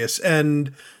serious.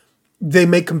 And they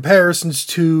make comparisons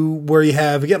to where you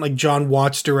have, again, like John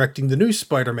Watts directing the new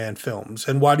Spider-Man films.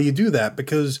 And why do you do that?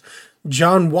 Because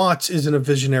John Watts isn't a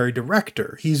visionary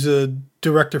director. He's a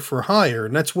director for hire.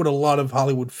 And that's what a lot of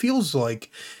Hollywood feels like.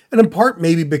 And in part,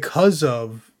 maybe because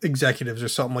of executives or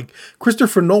something. Like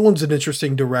Christopher Nolan's an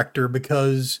interesting director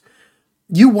because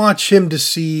you watch him to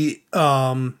see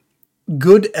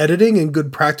good editing and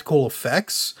good practical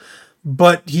effects,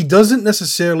 but he doesn't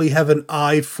necessarily have an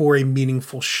eye for a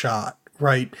meaningful shot,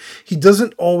 right? He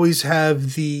doesn't always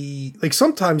have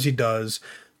sometimes he does,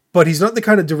 but he's not the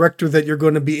kind of director that you're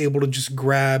going to be able to just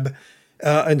grab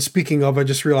And speaking of, I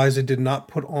just realized I did not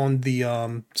put on the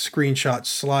screenshot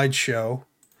slideshow.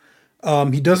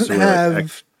 He doesn't So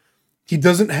have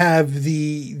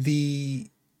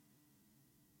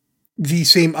the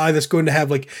same eye that's going to have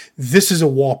like this is a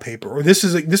wallpaper or this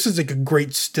is like a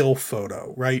great still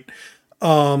photo, right?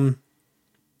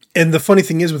 And the funny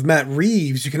thing is with Matt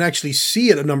Reeves, you can actually see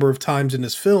it a number of times in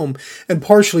this film and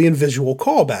partially in visual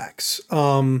callbacks.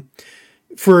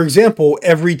 For example,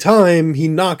 every time he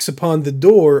knocks upon the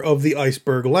door of the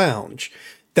Iceberg Lounge,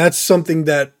 that's something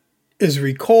that is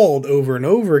recalled over and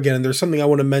over again. And there's something I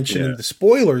want to mention in the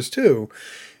spoilers too.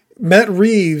 Matt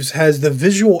Reeves has the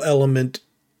visual element,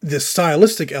 the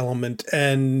stylistic element,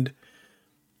 and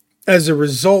as a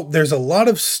result, there's a lot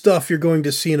of stuff you're going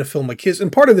to see in a film like his.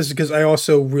 And part of this is because I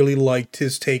also really liked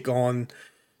his take on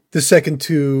the second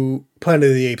two Planet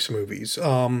of the Apes movies.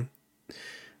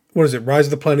 What is it? Rise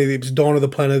of the Planet of the Apes, Dawn of the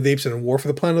Planet of the Apes, and War for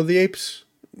the Planet of the Apes?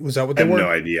 Was that what they were? I have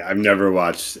no idea. I've never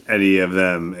watched any of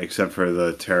them except for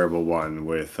the terrible one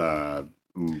with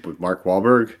Mark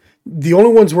Wahlberg. The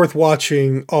only ones worth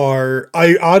watching are,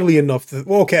 oddly enough,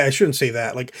 I shouldn't say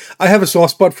that. Like, I have a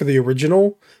soft spot for the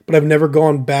original, but I've never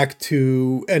gone back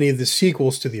to any of the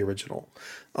sequels to the original.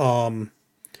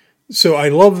 So I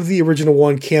love the original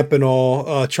one, Camp and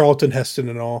all, Charlton Heston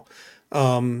and all.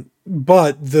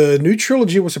 But the new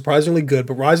trilogy was surprisingly good,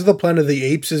 but Rise of the Planet of the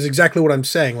Apes is exactly what I'm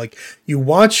saying. Like, you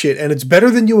watch it and it's better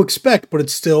than you expect, but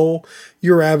it's still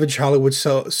your average Hollywood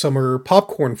summer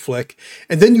popcorn flick.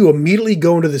 And then you immediately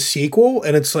go into the sequel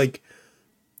and it's like,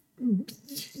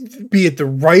 be it the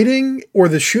writing or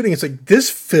the shooting, it's like this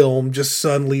film just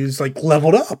suddenly is like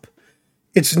leveled up.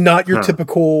 It's not your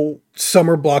typical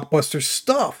summer blockbuster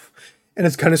stuff. And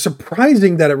it's kind of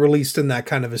surprising that it released in that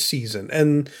kind of a season.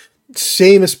 And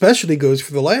same especially goes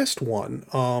for the last one.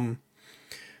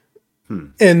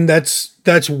 And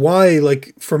that's why,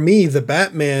 like, for me, the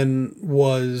Batman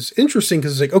was interesting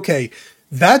because it's like, okay,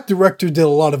 that director did a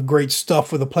lot of great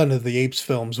stuff with the Planet of the Apes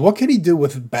films. What can he do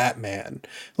with Batman?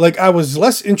 Like, I was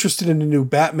less interested in a new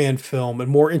Batman film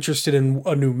and more interested in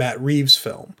a new Matt Reeves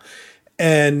film.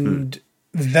 And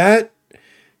that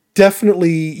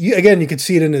definitely, again, you could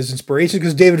see it in his inspiration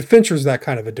because David Fincher is that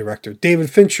kind of a director. David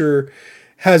Fincher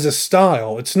has a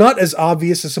style. It's not as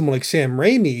obvious as someone like Sam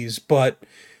Raimi's, but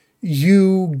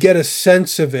you get a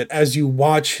sense of it as you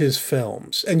watch his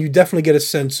films. And you definitely get a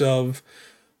sense of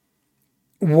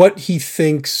what he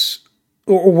thinks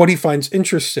or what he finds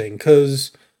interesting. Because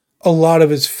a lot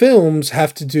of his films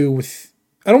have to do with,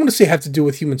 I don't want to say have to do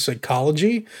with human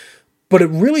psychology, but it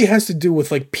really has to do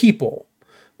with like people.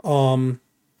 And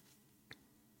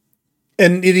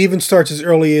it even starts as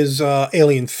early as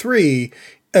Alien 3,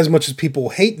 as much as people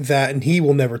hate that, and he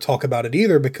will never talk about it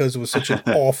either because it was such an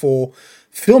awful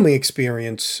filming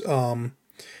experience. But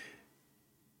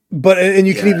and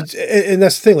you can even, and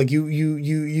that's the thing, like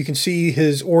you can see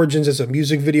his origins as a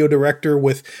music video director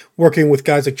with working with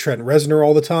guys like Trent Reznor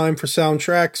all the time for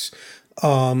soundtracks.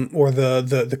 Or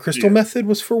the Crystal Method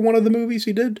was for one of the movies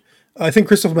he did. I think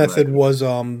Crystal Method was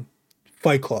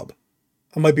Fight Club.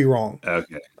 I might be wrong.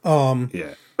 Okay.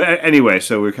 But anyway,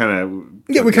 so we're kind of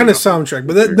soundtrack,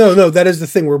 but that is the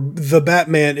thing where the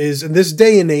Batman is in this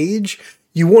day and age.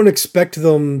 You won't expect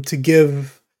them to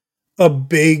give a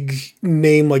big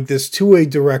name like this to a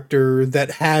director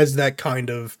that has that kind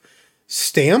of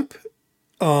stamp.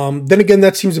 Then again,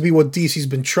 that seems to be what DC's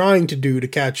been trying to do to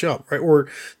catch up, right? Or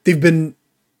they've been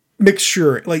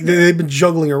mixture, like they've been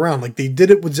juggling around. Like they did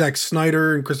it with Zack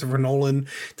Snyder and Christopher Nolan.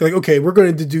 They're like, okay, we're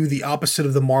going to do the opposite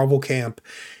of the Marvel camp.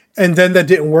 And then that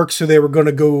didn't work, so they were going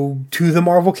to go to the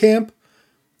Marvel camp.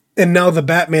 And now the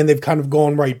Batman, they've kind of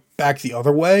gone right back the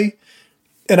other way.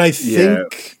 And I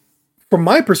think, from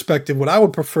my perspective, what I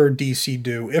would prefer DC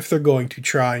do, if they're going to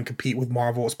try and compete with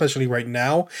Marvel, especially right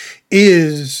now,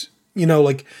 is,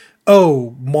 like,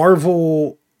 oh,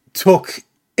 Marvel took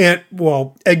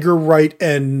Edgar Wright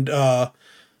and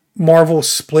Marvel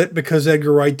split because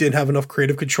Edgar Wright didn't have enough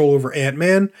creative control over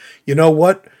Ant-Man. You know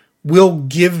what? We'll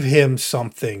give him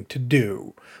something to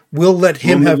do. We'll let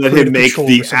him have creative control.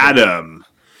 Make the Atom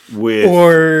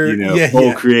with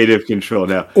full creative control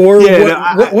now. Or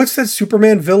what's that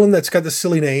Superman villain that's got the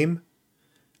silly name?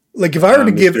 Like if I were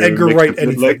to give Edgar Wright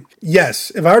anything,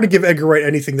 if I were to give Edgar Wright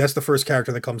anything, that's the first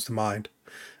character that comes to mind.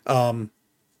 Because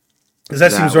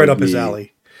that seems right up his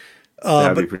alley.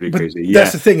 That'd be pretty crazy.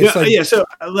 That's the thing. It's so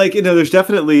there's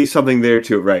definitely something there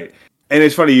to it, right? And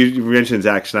it's funny you mentioned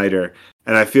Zack Snyder,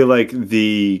 and I feel like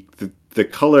the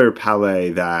color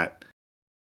palette that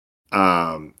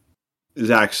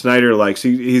Zack Snyder likes.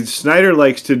 Snyder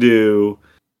likes to do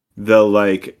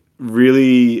the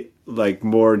really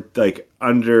more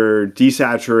under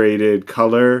desaturated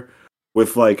color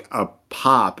with like a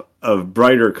pop of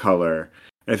brighter color.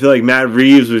 And I feel like Matt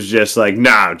Reeves was just like,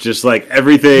 nah, just like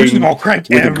everything I'll crank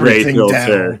with a gray everything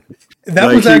filter. down. That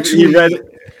like was actually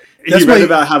he read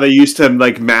about how they used to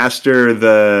like master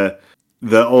the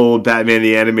old Batman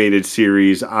the Animated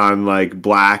Series on like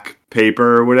black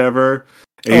paper or whatever.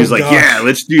 And he was like, yeah,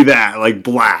 let's do that, like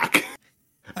black.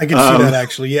 I can see that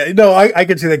actually. Yeah, no, I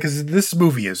can see that because this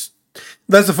movie is.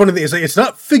 That's the funny thing. Is like it's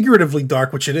not figuratively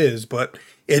dark, which it is, but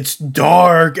it's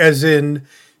dark as in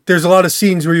there's a lot of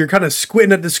scenes where you're kind of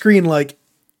squinting at the screen, like,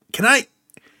 can I?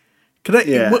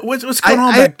 Yeah. What's going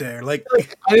on back there? Like,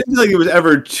 I didn't feel like it was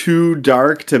ever too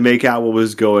dark to make out what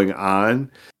was going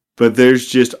on, but there's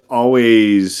just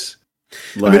always.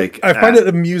 Like I find it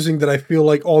amusing that I feel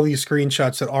like all these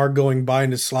screenshots that are going by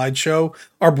in the slideshow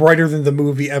are brighter than the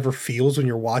movie ever feels when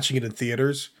you're watching it in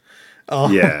theaters.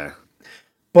 Yeah.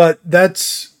 But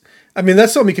that's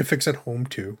something you can fix at home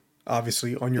too,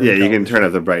 obviously on your own television. You can turn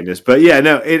up the brightness. But yeah,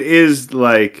 no, it is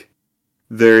like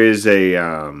there is a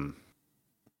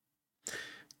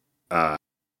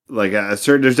like a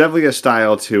certain, there's definitely a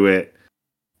style to it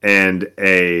and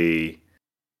a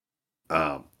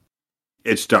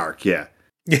it's dark, yeah.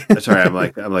 Sorry, I'm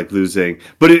like losing.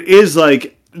 But it is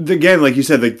like, again, like you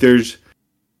said, like there's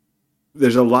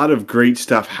a lot of great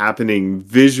stuff happening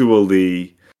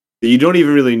visually that you don't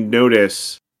even really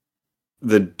notice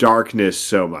the darkness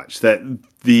so much. That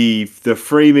the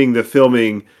framing, the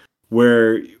filming,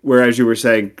 where as you were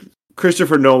saying,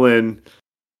 Christopher Nolan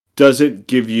doesn't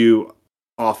give you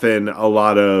often a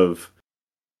lot of,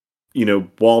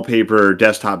 wallpaper,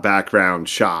 desktop background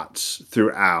shots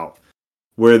throughout.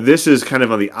 Where this is kind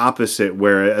of on the opposite,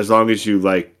 where as long as you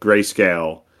like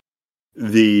grayscale,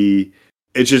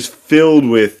 it's just filled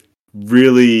with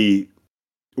really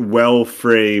well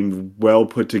framed, well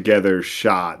put together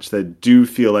shots that do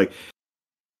feel like.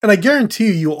 And I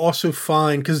guarantee you'll also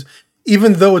find, because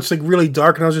even though it's like really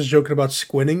dark, and I was just joking about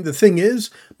squinting, the thing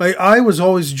is, my eye was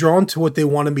always drawn to what they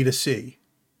wanted me to see.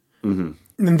 Mm-hmm.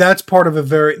 And that's part of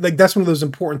that's one of those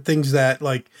important things that,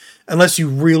 like, unless you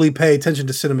really pay attention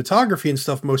to cinematography and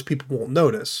stuff, most people won't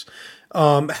notice.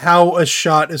 How a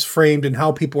shot is framed and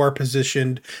how people are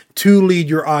positioned to lead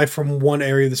your eye from one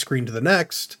area of the screen to the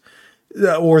next,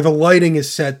 or the lighting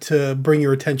is set to bring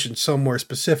your attention somewhere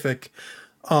specific.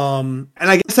 And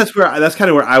I guess that's kind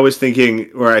of where I was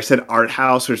thinking, where I said art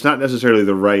house, which is not necessarily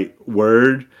the right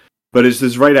word. But it's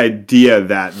this right idea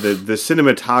that the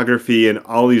cinematography and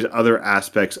all these other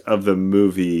aspects of the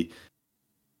movie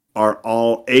are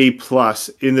all A+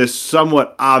 in this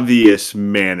somewhat obvious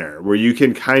manner, where you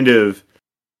can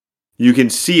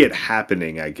see it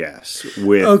happening, I guess.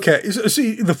 Okay, so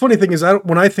see, the funny thing is,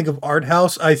 when I think of art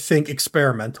house, I think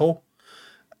experimental.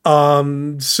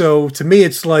 So to me,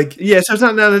 it's like, yeah, so it's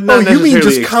not you mean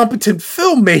just competent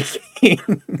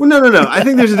filmmaking? Well, no. I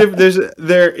think there's a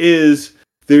difference.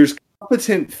 There's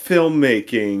competent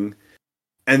filmmaking,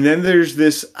 and then there's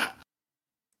this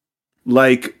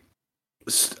like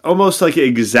almost like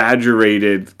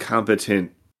exaggerated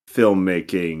competent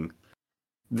filmmaking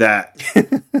that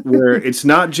where it's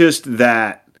not just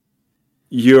that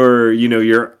your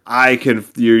eye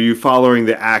you're following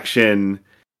the action,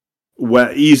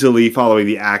 easily following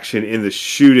the action in the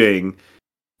shooting,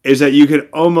 is that you can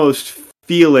almost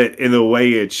feel it in the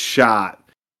way it's shot,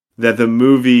 that the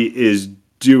movie is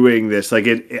doing this. Like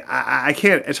I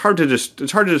can't. It's hard to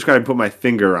describe and put my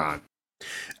finger on.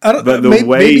 I don't. But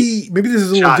maybe this is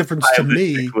a little different to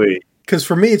me, because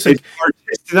for me it's like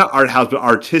it's not art house, but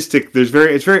artistic. It's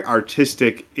very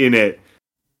artistic in it,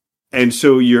 and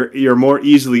so you're more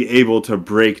easily able to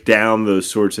break down those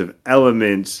sorts of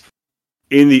elements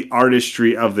in the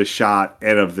artistry of the shot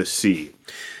and of the scene.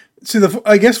 See,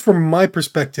 I guess from my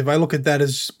perspective, I look at that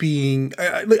as being,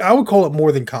 I would call it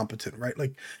more than competent, right?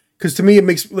 Like, because to me, it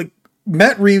makes, like,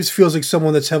 Matt Reeves feels like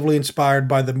someone that's heavily inspired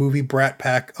by the movie Brat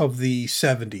Pack of the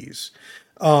 70s,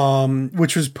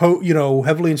 which was,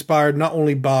 heavily inspired not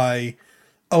only by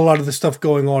a lot of the stuff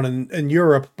going on in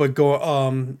Europe, but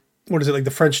like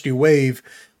the French New Wave,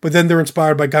 but then they're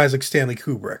inspired by guys like Stanley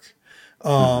Kubrick.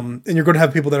 And you're going to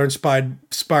have people that are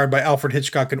inspired by Alfred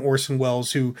Hitchcock and Orson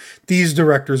Welles, who these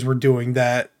directors were doing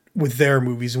that with their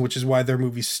movies, and which is why their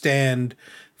movies stand,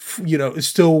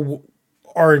 still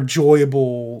are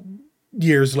enjoyable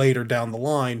years later down the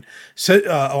line.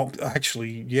 So,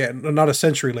 actually, yeah, not a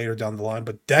century later down the line,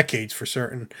 but decades for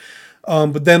certain.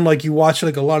 But then, like, you watch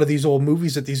like a lot of these old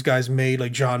movies that these guys made,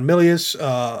 like John Milius,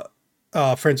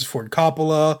 Francis Ford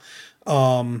Coppola.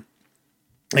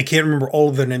 I can't remember all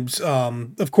of their names.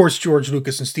 Of course, George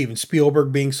Lucas and Steven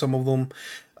Spielberg being some of them.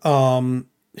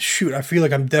 shoot, I feel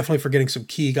like I'm definitely forgetting some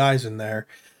key guys in there.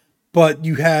 But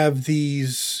you have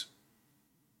these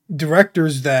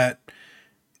directors that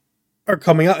are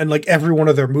coming out, and like every one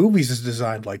of their movies is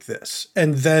designed like this.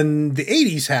 And then the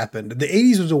 80s happened. The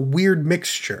 80s was a weird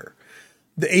mixture.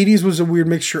 The 80s was a weird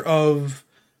mixture of,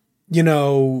 you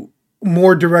know,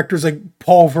 more directors like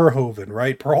Paul Verhoeven,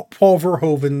 right? Paul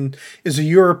Verhoeven is a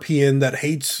European that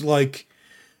hates like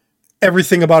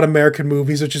everything about American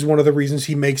movies, which is one of the reasons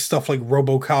he makes stuff like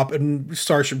RoboCop and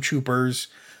Starship Troopers.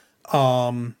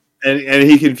 And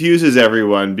he confuses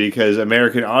everyone because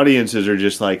American audiences are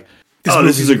just like,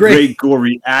 this is a great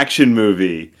gory action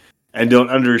movie, and don't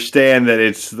understand that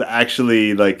it's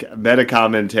actually like meta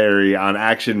commentary on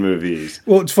action movies.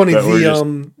 Well, it's funny.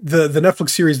 The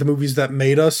Netflix series, The Movies That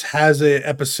Made Us, has an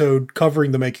episode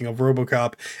covering the making of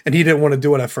RoboCop, and he didn't want to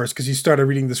do it at first because he started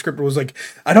reading the script and was like,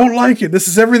 "I don't like it. This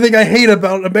is everything I hate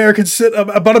about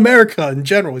about America in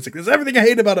general." He's like, "This is everything I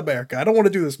hate about America. I don't want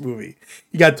to do this movie."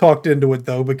 He got talked into it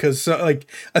though because like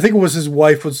I think it was his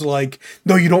wife was like,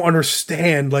 "No, you don't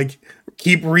understand. Like,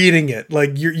 keep reading it.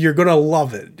 Like you're gonna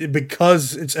love it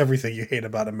because it's everything you hate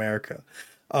about America."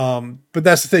 But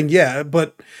that's the thing, yeah.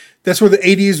 But that's where the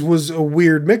 80s was a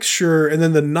weird mixture, and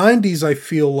then the 90s I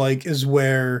feel like is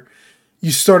where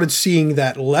you started seeing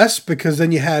that less, because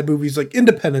then you had movies like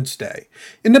Independence Day.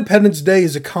 Independence Day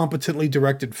is a competently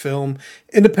directed film.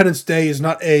 Independence Day is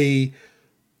not a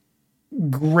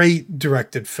great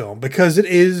directed film because it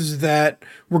is that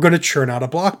we're going to churn out a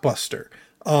blockbuster.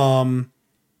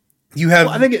 You have,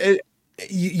 well, I think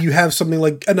you have something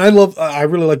like, and I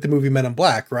really like the movie Men in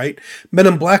Black, right? Men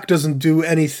in Black doesn't do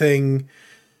anything,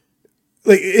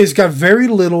 like, it's got very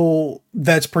little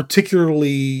that's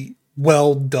particularly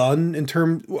well done in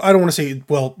terms, I don't want to say,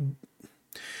 well,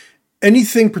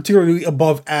 anything particularly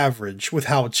above average with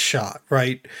how it's shot,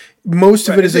 right? Most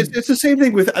of it is... It's the same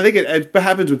thing with, I think it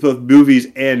happens with both movies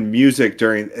and music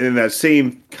in that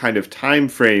same kind of time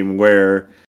frame where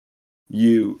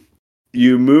you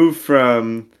move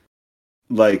from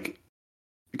like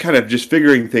kind of just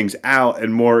figuring things out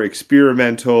and more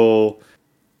experimental,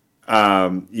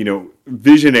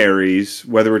 visionaries,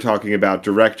 whether we're talking about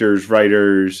directors,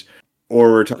 writers,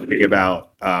 or we're talking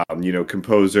about,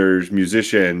 composers,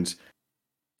 musicians,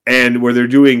 and where they're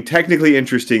doing technically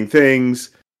interesting things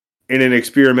in an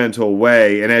experimental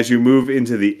way. And as you move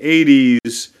into the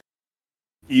 80s,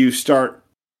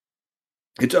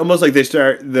 it's almost like they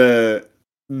start the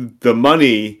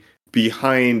money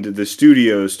behind the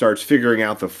studios starts figuring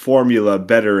out the formula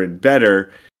better and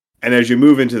better. And as you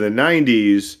move into the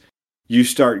 90s, you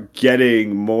start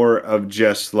getting more of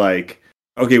just like,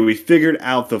 okay, we figured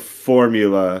out the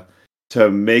formula to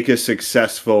make a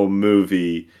successful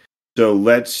movie, so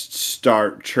let's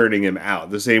start churning them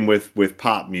out. The same with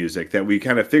pop music, that we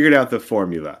kind of figured out the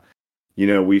formula.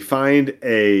 We find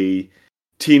a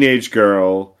teenage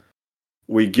girl,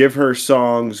 we give her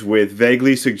songs with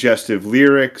vaguely suggestive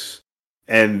lyrics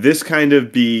and this kind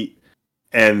of beat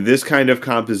and this kind of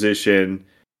composition,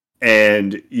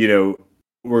 and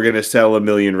we're going to sell 1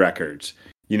 million records.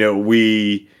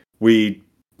 We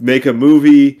make a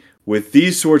movie with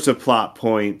these sorts of plot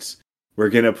points. We're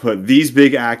going to put these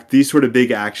sort of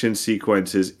big action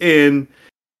sequences in,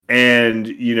 and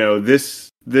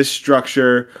this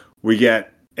structure, we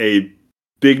get a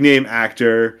big name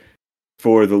actor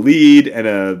for the lead and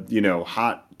a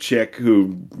hot chick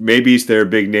who maybe is their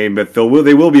big name, but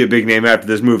they will be a big name after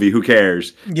this movie. Who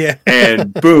cares? Yeah.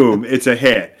 And boom, it's a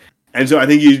hit. And so I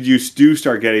think you do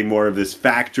start getting more of this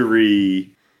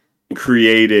factory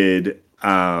created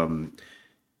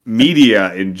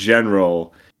media in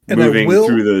general, and moving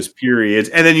through those periods,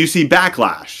 and then you see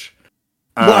backlash.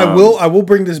 Well, I will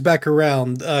bring this back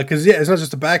around because it's not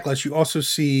just a backlash. You also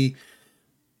see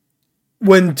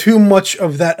when too much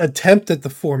of that attempt at the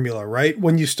formula, right?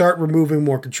 When you start removing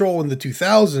more control in the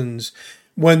 2000s,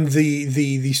 when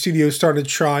the studios started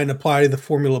trying to apply the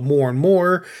formula more and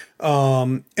more,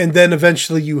 and then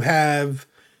eventually you have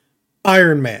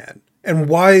Iron Man. And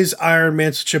why is Iron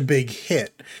Man such a big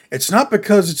hit? It's not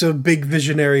because it's a big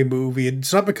visionary movie.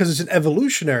 It's not because it's an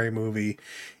evolutionary movie.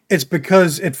 It's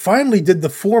because it finally did the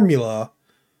formula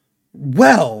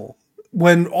well,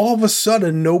 when all of a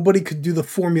sudden nobody could do the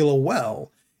formula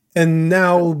well. And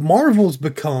now Marvel's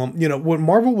become, when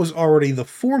Marvel was already the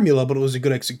formula, but it was a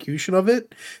good execution of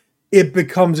it, it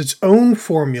becomes its own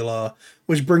formula,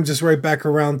 which brings us right back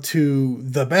around to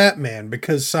the Batman,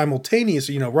 because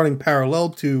simultaneously, running parallel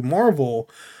to Marvel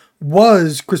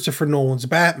was Christopher Nolan's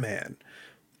Batman,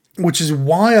 which is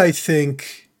why I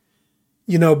think,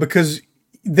 because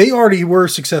they already were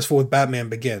successful with Batman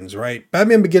Begins, right?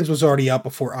 Batman Begins was already out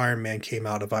before Iron Man came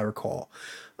out, if I recall.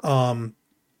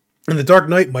 And The Dark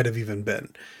Knight might have even been.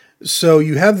 So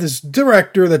you have this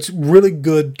director that's really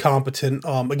good, competent.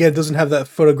 Again, it doesn't have that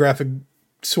photographic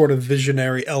sort of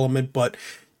visionary element, but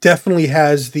definitely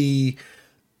has the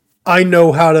I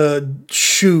know how to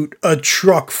shoot a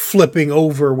truck flipping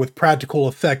over with practical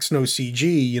effects, no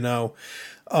CG,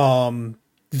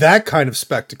 that kind of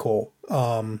spectacle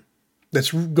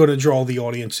that's going to draw the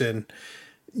audience in.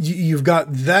 You've got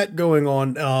that going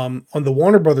on the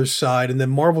Warner Brothers side, and then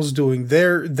Marvel's doing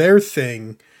their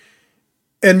thing.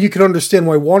 And you can understand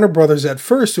why Warner Brothers at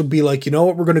first would be like, you know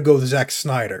what, we're going to go with Zack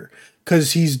Snyder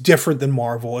because he's different than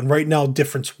Marvel. And right now,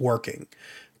 different's working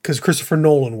because Christopher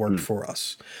Nolan worked for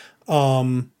us.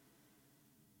 But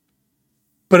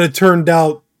it turned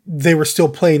out they were still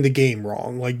playing the game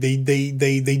wrong. Like they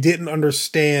didn't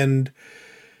understand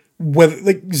whether,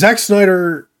 like, Zack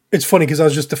Snyder. It's funny because I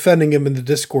was just defending him in the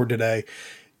Discord today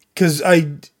because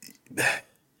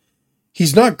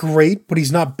he's not great, but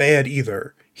he's not bad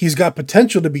either. He's got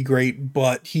potential to be great,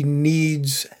 but he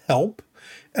needs help.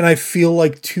 And I feel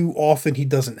like too often he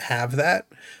doesn't have that.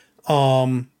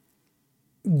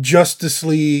 Justice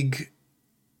League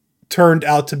turned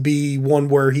out to be one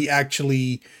where he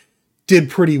actually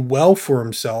did pretty well for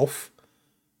himself.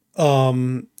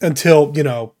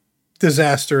 Until,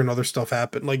 disaster and other stuff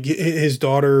happened. Like his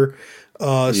daughter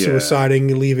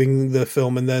suiciding, leaving the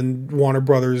film, and then Warner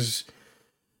Brothers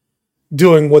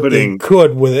doing what they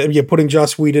could with it. Yeah, putting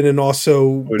Joss Whedon and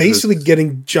also basically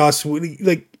getting Joss Whedon.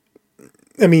 Like,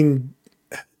 I mean,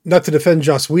 not to defend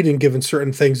Joss Whedon, given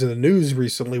certain things in the news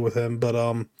recently with him, but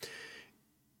at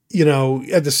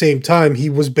the same time, he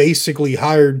was basically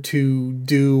hired to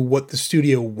do what the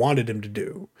studio wanted him to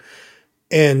do,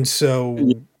 and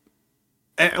so.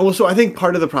 And also, I think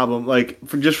part of the problem, like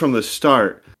from the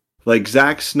start, like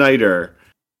Zack Snyder,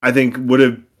 I think would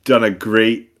have done a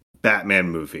great Batman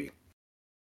movie.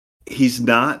 He's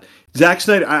not Zack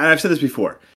Snyder. I've said this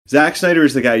before. Zack Snyder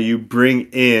is the guy you bring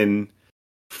in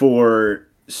for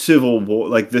Civil War,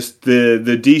 like this,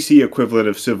 the DC equivalent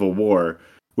of Civil War,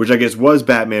 which I guess was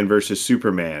Batman versus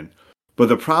Superman. But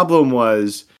the problem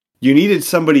was you needed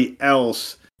somebody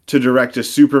else to direct a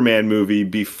Superman movie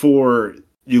before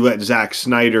you let Zack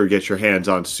Snyder get your hands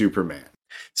on Superman.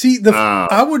 See,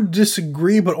 I would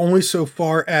disagree, but only so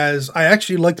far as I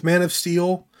actually liked Man of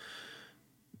Steel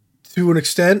to an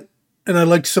extent, and I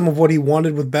liked some of what he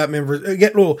wanted with Batman. We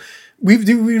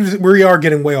are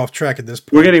getting way off track at this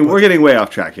point. We're getting way off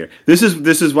track here. This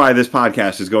is why this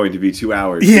podcast is going to be 2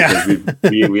 hours. Yeah,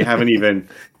 because we haven't even.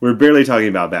 We're barely talking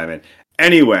about Batman.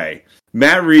 Anyway,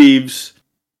 Matt Reeves,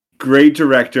 great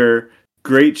director,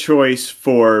 great choice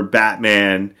for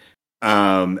Batman,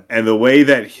 and the way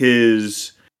that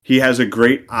he has a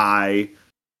great eye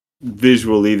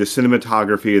visually. The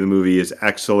cinematography of the movie is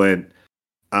excellent.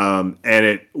 And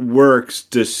it works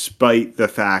despite the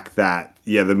fact that,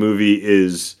 the movie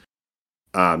is,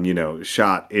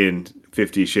 shot in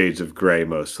 50 Shades of Grey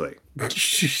mostly. To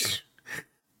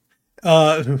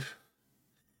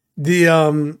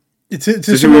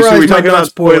summarize, should we talk about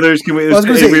spoilers?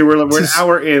 We're an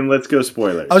hour in. Let's go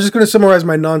spoilers. I was just going to summarize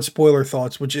my non-spoiler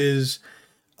thoughts, which is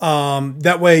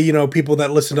that way, people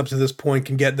that listened up to this point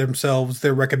can get themselves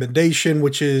their recommendation,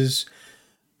 which is,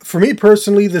 for me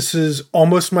personally, this is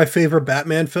almost my favorite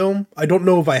Batman film. I don't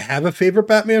know if I have a favorite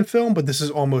Batman film, but this is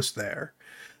almost there.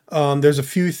 There's a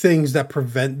few things that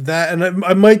prevent that, and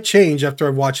I might change after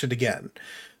I watch it again.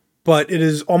 But it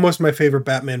is almost my favorite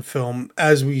Batman film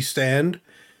as we stand.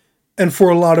 And for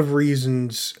a lot of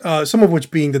reasons, some of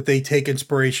which being that they take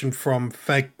inspiration from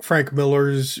Frank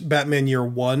Miller's Batman Year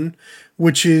One,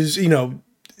 which is,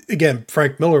 again,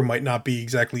 Frank Miller might not be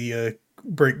exactly a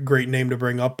great name to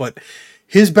bring up, but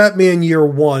his Batman Year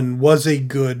One was a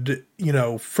good,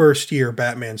 first year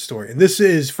Batman story. And this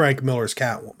is Frank Miller's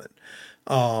Catwoman.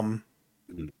 And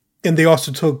they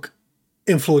also took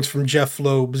influence from Jeff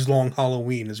Loeb's Long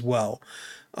Halloween as well.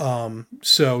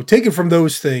 So taken from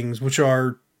those things, which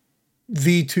are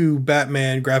the two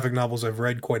Batman graphic novels I've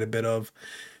read quite a bit of,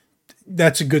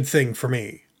 that's a good thing for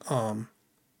me.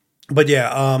 But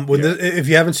if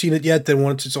you haven't seen it yet, then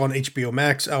once it's on HBO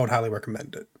Max, I would highly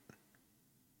recommend it.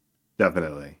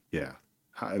 Definitely. Yeah.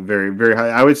 Very, very high.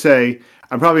 I would say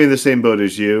I'm probably in the same boat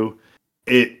as you.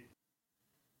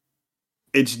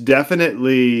 It's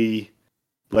definitely,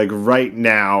 like, right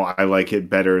now I like it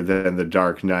better than The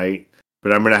Dark Knight,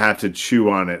 but I'm going to have to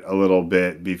chew on it a little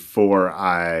bit before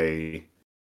I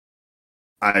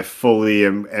fully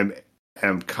am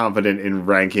confident in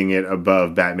ranking it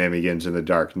above Batman Begins and The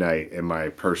Dark Knight in my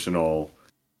personal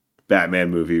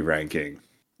Batman movie ranking.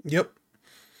 Yep.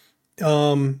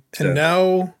 And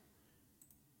now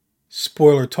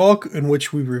spoiler talk in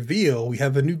which we reveal we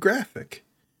have a new graphic,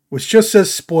 which just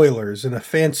says spoilers in a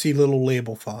fancy little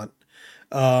label font.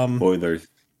 Spoilers.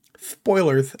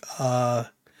 Spoilers,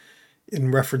 in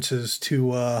references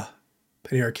to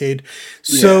Penny Arcade.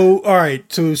 So, all right.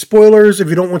 So, spoilers. If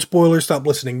you don't want spoilers, stop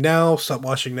listening now. Stop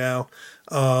watching now.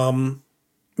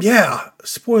 Yeah,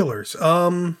 spoilers.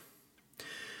 Where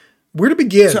to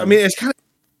begin? So, I mean, it's kind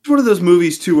of one of those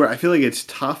movies too where I feel like it's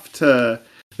tough to.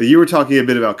 You were talking a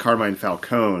bit about Carmine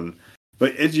Falcone,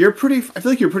 but you're pretty. I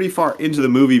feel like you're pretty far into the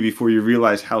movie before you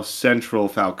realize how central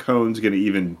Falcone's going to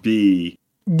even be.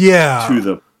 Yeah. To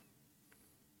the.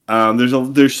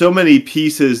 There's so many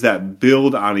pieces that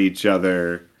build on each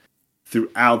other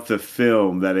throughout the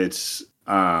film that it's.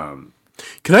 Can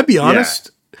I be honest?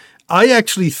 Yeah. I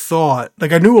actually thought,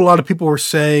 like, I knew a lot of people were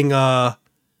saying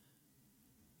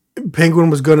Penguin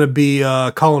was going to be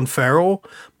Colin Farrell,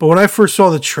 but when I first saw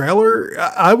the trailer,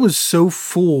 I was so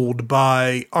fooled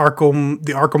by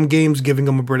the Arkham games giving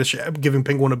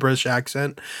Penguin a British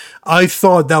accent. I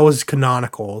thought that was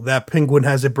canonical, that Penguin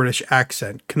has a British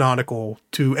accent, canonical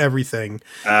to everything.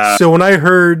 So when I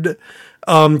heard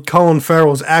Colin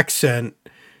Farrell's accent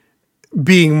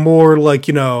being more like,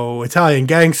 Italian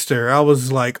gangster, I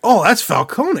was like, oh, that's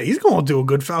Falcone. He's going to do a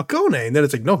good Falcone. And then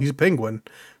it's like, no, he's a Penguin.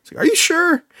 It's like, are you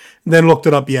sure? And then looked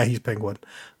it up. Yeah, he's Penguin.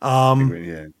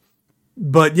 Yeah.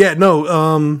 But yeah,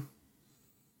 no.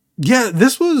 Yeah,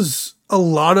 this was a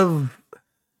lot of.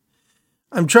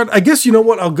 I guess you know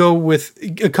what? I'll go with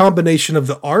a combination of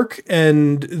the arc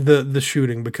and the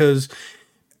shooting, because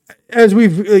as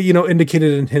we've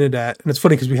indicated and hinted at, and it's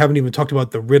funny because we haven't even talked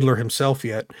about the Riddler himself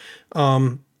yet.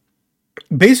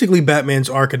 Basically, Batman's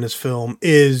arc in this film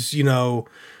is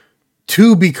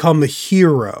to become a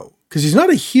hero. Because he's not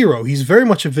a hero, he's very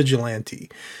much a vigilante.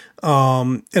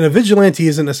 And a vigilante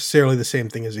isn't necessarily the same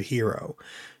thing as a hero.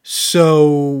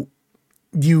 So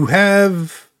you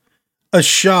have a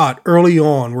shot early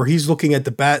on where he's looking at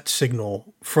the bat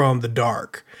signal from the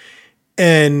dark.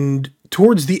 And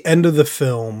towards the end of the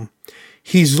film,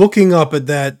 he's looking up at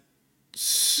the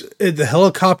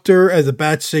helicopter, at the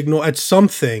bat signal, at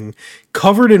something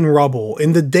covered in rubble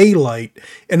in the daylight,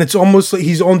 and it's almost like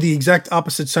he's on the exact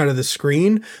opposite side of the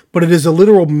screen, but it is a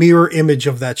literal mirror image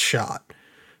of that shot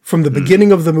from the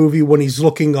beginning of the movie when he's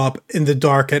looking up in the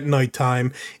dark at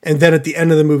nighttime, and then at the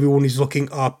end of the movie when he's looking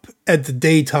up at the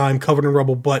daytime covered in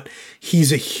rubble. But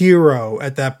he's a hero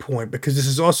at that point, because this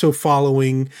is also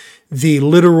following the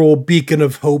literal beacon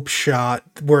of hope shot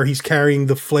where he's carrying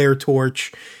the flare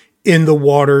torch in the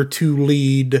water to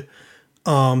lead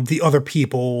the other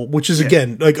people, which is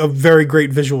again like a very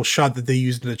great visual shot that they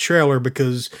used in the trailer,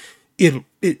 because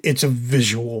it's a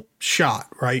visual shot,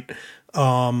 right?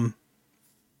 So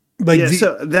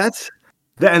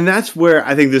that's where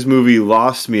I think this movie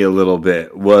lost me a little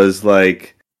bit, was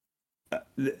like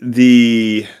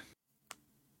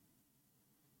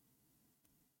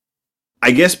I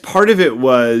guess part of it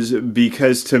was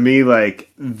because, to me,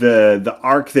 like the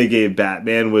arc they gave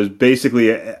Batman was basically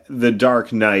the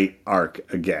Dark Knight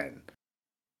arc again,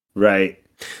 right?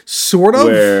 Sort of,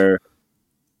 where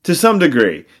to some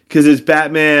degree, because it's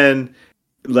Batman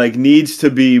like needs to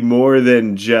be more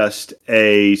than just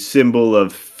a symbol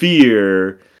of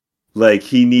fear. Like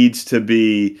he needs to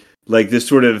be like this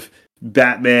sort of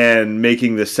Batman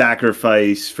making the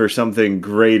sacrifice for something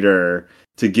greater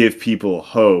to give people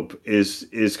hope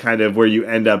is kind of where you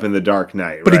end up in The Dark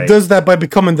Knight. But right? He does that by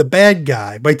becoming the bad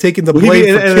guy, by taking the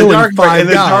blame for killing five guys. In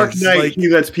The Dark Knight, he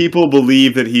lets people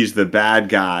believe that he's the bad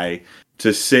guy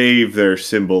to save their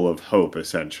symbol of hope,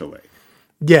 essentially.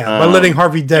 Yeah, by letting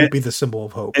Harvey Dent be the symbol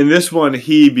of hope. In this one,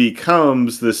 he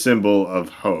becomes the symbol of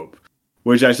hope,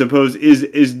 which I suppose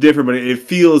is different, but it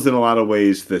feels in a lot of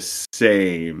ways the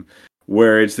same,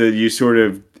 where it's that you sort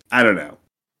of, I don't know,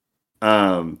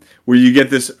 where you get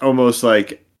this almost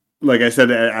like I said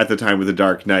at the time with The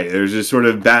Dark Knight, there's this sort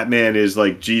of Batman is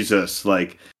like Jesus,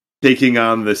 like taking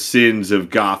on the sins of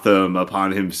Gotham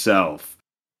upon himself.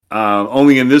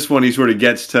 Only in this one, he sort of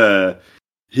gets to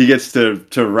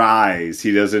rise.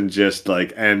 He doesn't just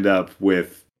like end up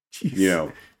with,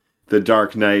 the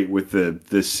Dark Knight with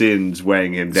the sins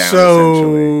weighing him down.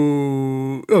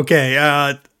 So, okay,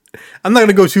 I'm not going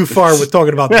to go too far with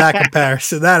talking about that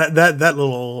comparison, that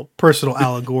little personal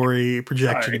allegory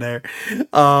projection there.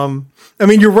 I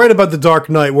mean, you're right about The Dark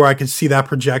Knight, where I can see that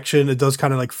projection. It does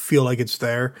kind of like feel like it's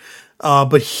there.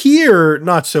 But here,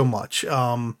 not so much.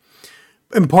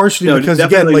 And partially because,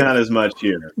 again, like, not as much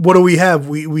here. What do we have?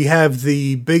 We have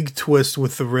the big twist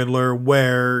with the Riddler,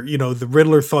 where, the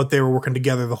Riddler thought they were working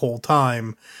together the whole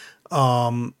time.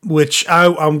 Which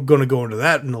I'm going to go into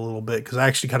that in a little bit, because I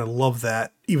actually kind of love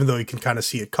that, even though you can kind of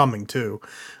see it coming too.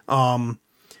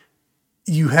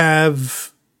 You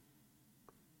have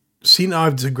seen,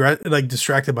 I've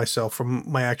distracted myself from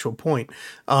my actual point,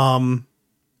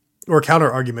 or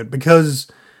counter argument, because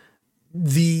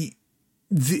the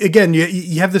again,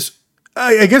 you have this,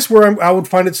 I guess where I would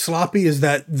find it sloppy is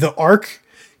that the arc,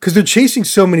 because they're chasing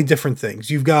so many different things.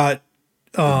 You've got,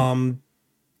 Gordon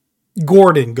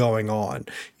going on,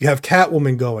 you have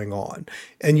Catwoman going on,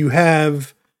 and you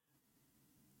have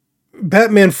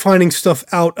Batman finding stuff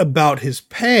out about his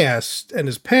past and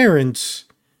his parents,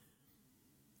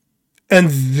 and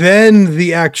then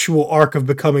the actual arc of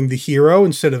becoming the hero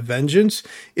instead of vengeance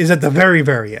is at the very,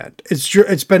 very end. It's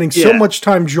spending so much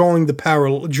time drawing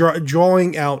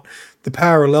out the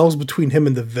parallels between him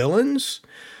and the villains.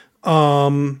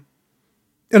 And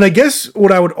I guess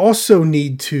what I would also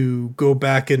need to go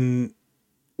back and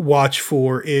watch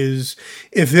for is,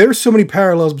 if there's so many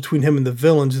parallels between him and the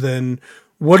villains, then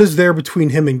what is there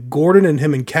between him and Gordon and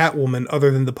him and Catwoman,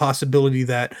 other than the possibility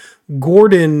that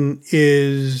Gordon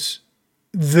is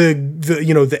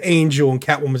the angel and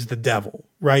Catwoman's the devil,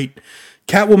 right?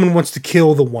 Catwoman wants to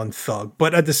kill the one thug,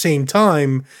 but at the same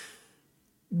time,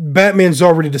 Batman's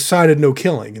already decided no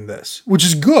killing in this, which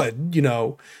is good,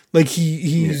 like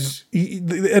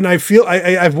and I feel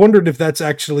I've wondered if that's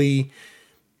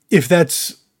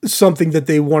something that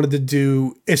they wanted to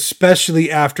do, especially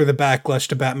after the backlash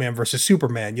to Batman versus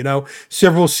Superman,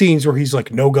 several scenes where he's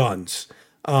like, no guns,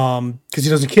 because he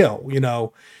doesn't kill,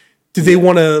 do they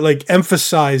want to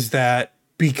emphasize that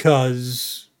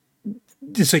because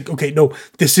it's like, okay, no,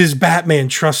 this is Batman,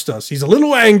 trust us. He's a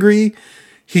little angry.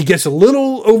 He gets a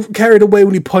little carried away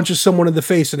when he punches someone in the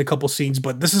face in a couple scenes,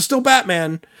 but this is still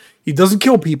Batman. He doesn't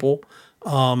kill people.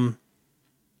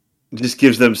 Just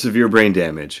gives them severe brain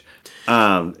damage.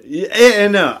 I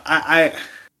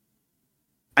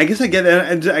guess I get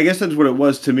that. And I guess that's what it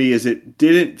was to me, is it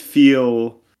didn't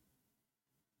feel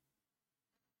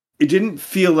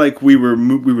like we were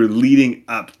leading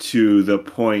up to the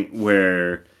point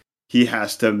where he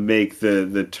has to make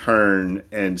the turn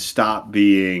and stop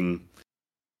being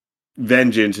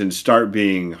vengeance and start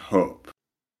being hope.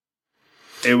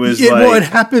 It was it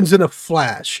happens in a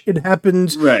flash. It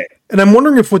happens, right? And I'm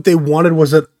wondering if what they wanted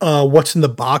was a what's in the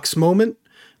box moment,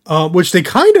 which they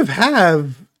kind of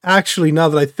have, actually, now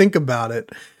that I think about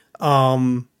it.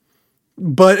 But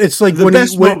it's like they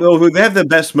have the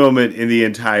best moment in the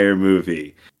entire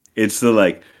movie. It's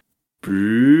the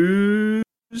Bruce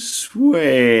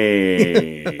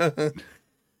Wayne.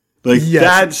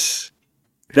 Yes.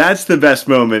 That's the best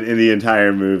moment in the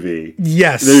entire movie.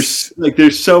 Yes.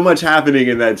 There's so much happening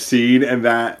in that scene, and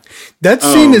that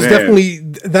scene is definitely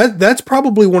that's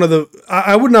probably one of the,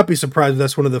 I would not be surprised if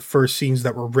that's one of the first scenes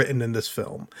that were written in this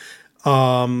film.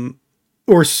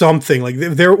 Or something like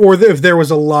if there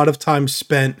was a lot of time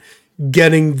spent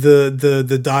getting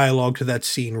the dialogue to that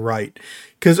scene right.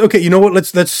 Cuz okay, you know what?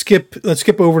 Let's skip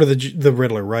over to the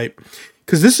Riddler, right?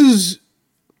 Cuz is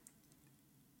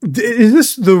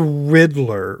this the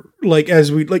Riddler? This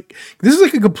is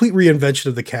like a complete reinvention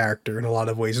of the character in a lot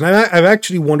of ways. And I've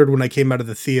actually wondered when I came out of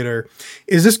the theater,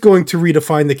 is this going to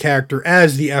redefine the character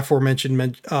as the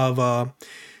aforementioned of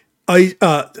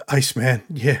Iceman?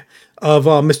 Yeah. Of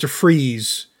Mr.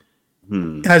 Freeze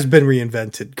has been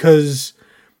reinvented, because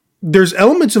there's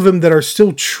elements of him that are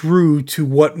still true to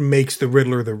what makes the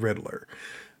Riddler the Riddler.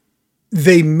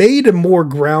 They made him more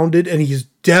grounded, and he's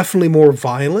definitely more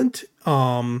violent.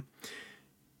 And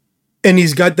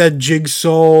he's got that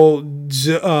Jigsaw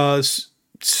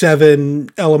 7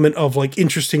 element of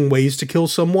interesting ways to kill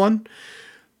someone.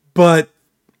 But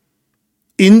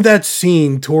in that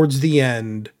scene towards the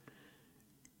end,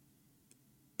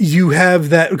 you have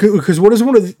that, because what is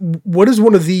one of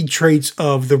the traits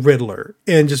of the Riddler,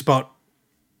 and just about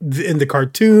in the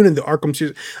cartoon and the Arkham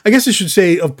series, I guess I should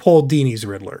say, of Paul Dini's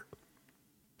Riddler,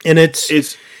 and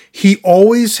it's he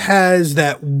always has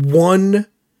that one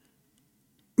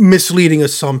misleading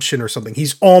assumption or something.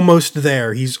 He's almost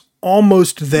there.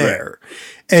 Right.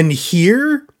 And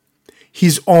here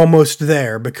he's almost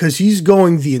there, because he's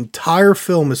going the entire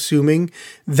film assuming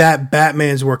that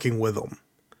Batman's working with him.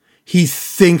 He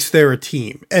thinks they're a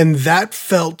team. And that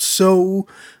felt so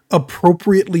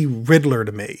appropriately Riddler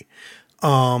to me.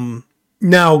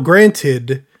 Now,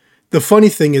 granted, the funny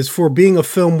thing is, for being a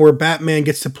film where Batman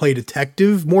gets to play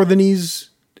detective more than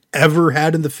he's ever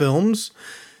had in the films,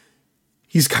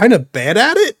 he's kind of bad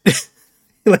at it.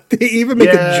 They even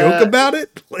make a joke about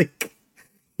it.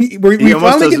 We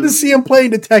finally get to see him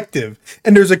playing detective,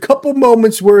 and there's a couple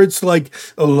moments where it's like,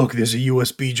 oh look, there's a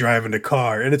USB driving the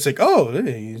car, and it's like, oh,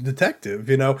 hey, he's a detective,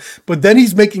 you know. But then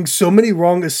he's making so many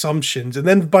wrong assumptions, and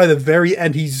then by the very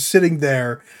end, he's sitting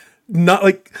there, not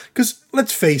like, because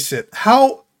let's face it,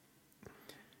 how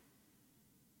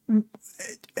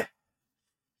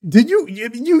did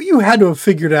you had to have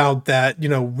figured out that, you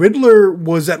know, Riddler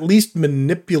was at least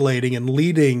manipulating and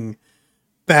leading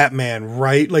Batman,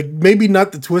 right? Like, maybe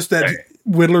not the twist that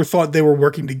Riddler thought they were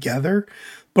working together,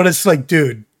 but it's like,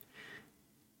 dude,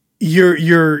 you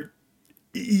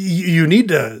need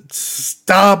to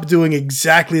stop doing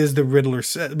exactly as the Riddler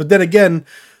said. But then again,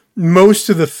 most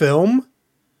of the film,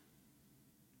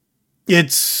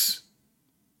 it's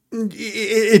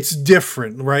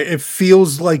different, right? It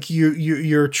feels like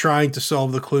you're trying to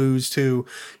solve the clues to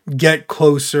get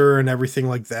closer and everything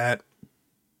like that.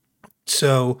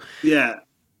 So yeah.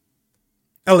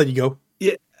 I'll let you go.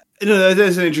 Yeah, no,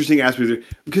 that's an interesting aspect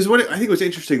because I think what's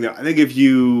interesting though, I think if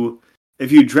you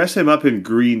dress him up in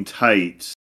green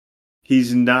tights,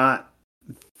 he's not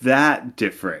that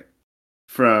different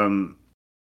from.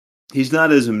 He's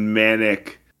not as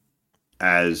manic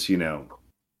as, you know,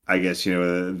 I guess, you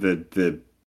know, the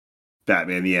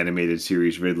Batman the Animated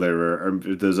Series Riddler or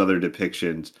those other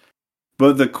depictions,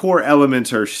 but the core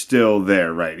elements are still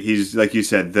there, right? He's, like you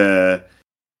said, the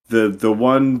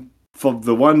one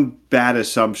bad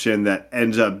assumption that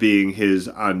ends up being his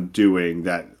undoing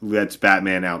that lets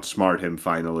Batman outsmart him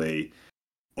finally,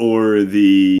 or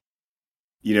the,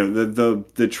 you know,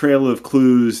 the trail of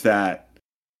clues that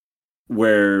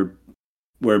where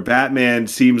Batman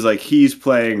seems like he's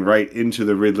playing right into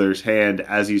the Riddler's hand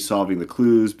as he's solving the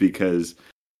clues because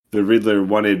the Riddler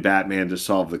wanted Batman to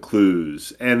solve the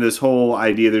clues. And this whole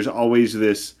idea, there's always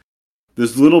this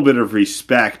little bit of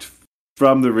respect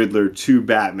from the Riddler to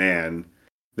Batman,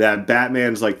 that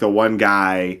Batman's like the one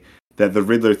guy that the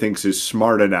Riddler thinks is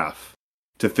smart enough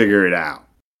to figure it out.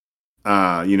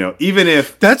 You know, even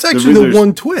if that's actually the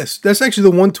one twist. That's actually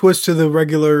the one twist to the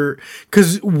regular.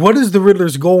 Because what is the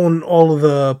Riddler's goal in all of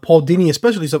the Paul Dini,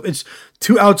 especially stuff? It's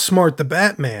to outsmart the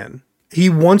Batman. He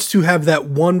wants to have that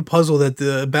one puzzle that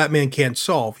the Batman can't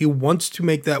solve. He wants to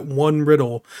make that one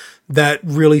riddle that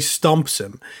really stumps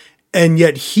him. And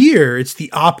yet here, it's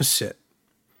the opposite.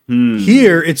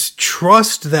 Here, it's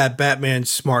trust that Batman's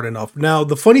smart enough. Now,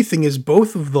 the funny thing is,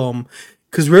 both of them,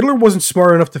 because Riddler wasn't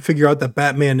smart enough to figure out that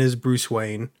Batman is Bruce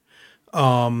Wayne.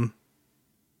 And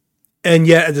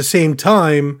yet, at the same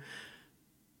time,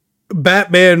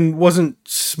 Batman wasn't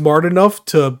smart enough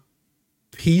to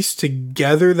piece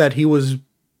together that he was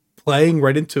playing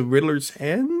right into Riddler's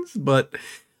hands. But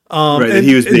right, that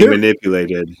he was being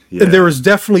manipulated. Yeah. And there was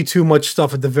definitely too much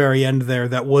stuff at the very end there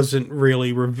that wasn't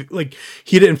really like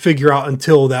he didn't figure out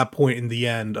until that point in the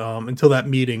end, until that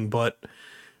meeting. But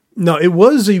no, it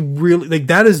was a really, like,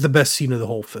 that is the best scene of the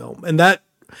whole film. And that,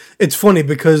 it's funny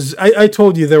because I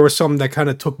told you there was something that kind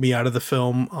of took me out of the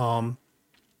film.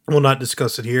 We'll not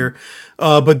discuss it here,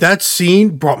 but that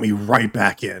scene brought me right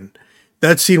back in.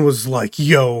 That scene was like,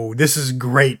 yo, this is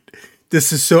great.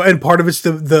 This is so, and part of it's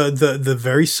the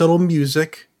very subtle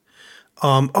music. The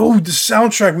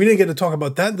soundtrack. We didn't get to talk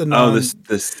about that.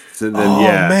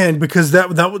 Man, because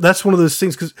that's one of those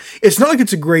things. Because it's not like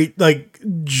it's a great like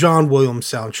John Williams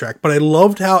soundtrack, but I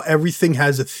loved how everything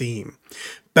has a theme.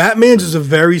 Batman's is a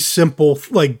very simple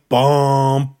like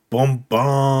bum bum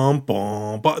bum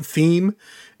bum theme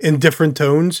in different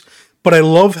tones. But I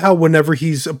love how whenever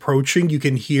he's approaching, you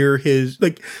can hear his,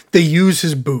 like, they use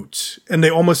his boots and they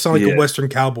almost sound like a Western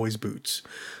cowboy's boots.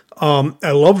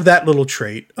 I love that little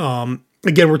trait.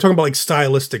 Again, we're talking about like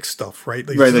stylistic stuff, right?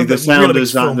 Like the sound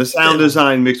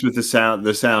design mixed with the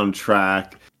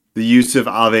soundtrack, the use of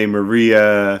Ave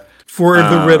Maria for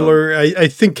the Riddler. I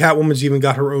think Catwoman's even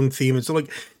got her own theme. And so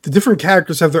like the different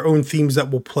characters have their own themes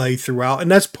that will play throughout. And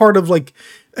that's part of like,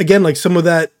 again, like some of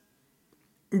that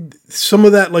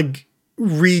like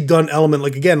redone element,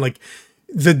 like again, like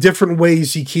the different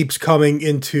ways he keeps coming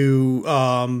into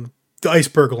the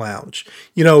Iceberg Lounge.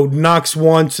 You know, knocks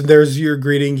once and there's your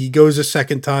greeting. He goes a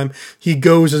second time. He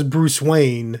goes as Bruce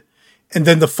Wayne, and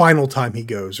then the final time he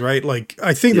goes, right? Like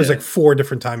I think there's like 4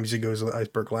 different times he goes to the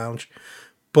Iceberg Lounge.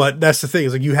 But that's the thing,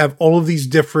 is like you have all of these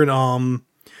different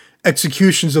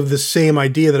executions of the same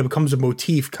idea that it becomes a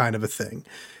motif kind of a thing.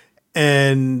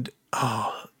 And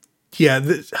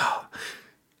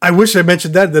I wish I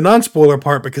mentioned that in the non-spoiler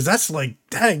part, because that's like,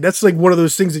 dang, that's like one of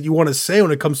those things that you want to say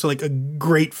when it comes to like a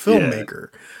great filmmaker.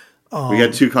 We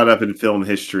got too caught up in film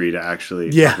history to actually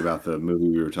talk about the movie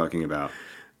we were talking about.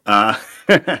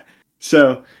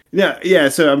 So I'm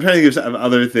trying to think of some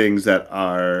other things that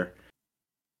are,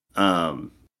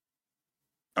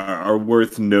 are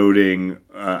worth noting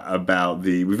about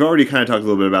the. We've already kind of talked a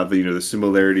little bit about the the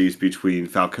similarities between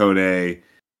Falcone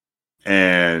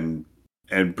and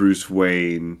Bruce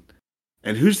Wayne,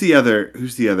 and who's the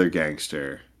other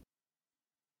gangster?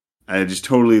 I just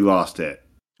totally lost it.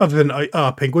 Other than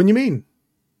Penguin, you mean?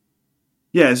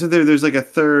 Yeah, so there's like a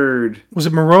third. Was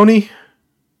it Maroni?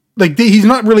 Like he's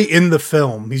not really in the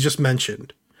film. He's just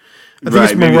mentioned. I think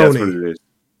it's Maroni. Maybe that's what it is.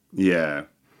 Yeah.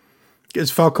 It's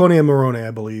Falcone and Maroni,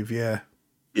 I believe. Yeah.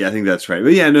 Yeah, I think that's right.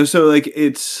 But yeah, no. So like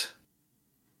it's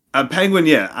Penguin.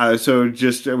 Yeah. So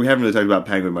just we haven't really talked about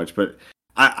Penguin much, but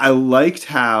I liked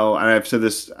how, and I've said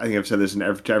this. I think I've said this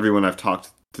to everyone I've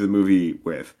talked to the movie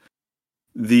with.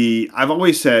 I've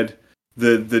always said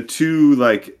the two,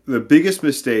 like, the biggest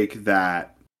mistake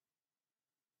that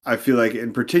I feel like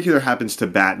in particular happens to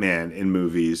Batman in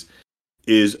movies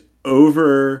is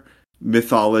over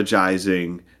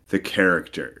mythologizing the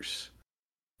characters.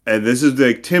 And this is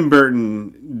like Tim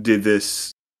Burton did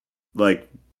this like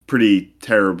pretty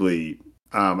terribly.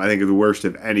 I think the worst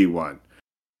of anyone.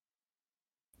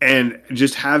 And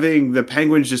just having the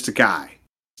Penguin's just a guy.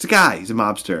 It's a guy. He's a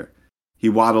mobster. He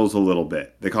waddles a little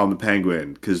bit. They call him the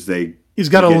Penguin because he's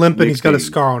got a limp and he's got a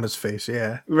scar on his face.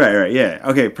 Yeah. Right. Yeah.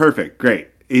 Okay. Perfect. Great.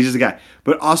 He's just a guy.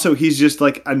 But also he's just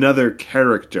like another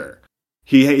character.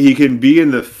 He can be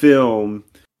in the film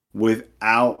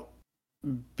without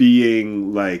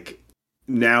being like,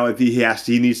 now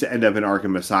he needs to end up in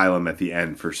Arkham Asylum at the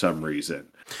end for some reason,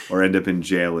 or end up in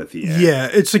jail at the end. Yeah,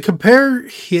 it's to compare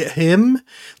him.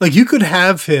 Like you could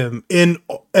have him in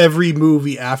every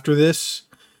movie after this,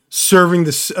 serving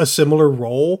a similar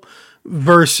role,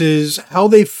 versus how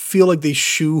they feel like they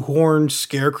shoehorned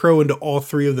Scarecrow into all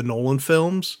three of the Nolan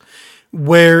films,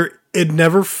 where it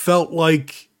never felt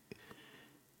like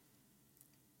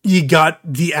you got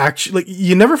the action. Like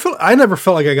I never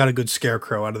felt like I got a good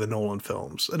Scarecrow out of the Nolan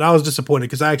films, and I was disappointed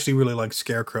because I actually really like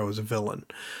Scarecrow as a villain.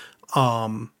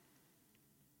 But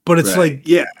it's like,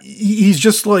 yeah, he's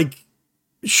just like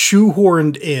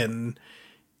shoehorned in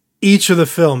each of the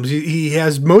films. He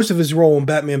has most of his role in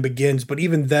Batman Begins, but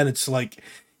even then it's like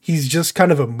he's just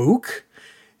kind of a mook.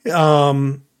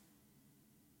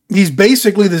 He's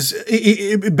basically this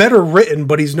better written,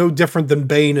 but he's no different than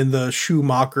Bane in the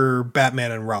Schumacher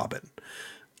Batman and Robin.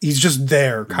 He's just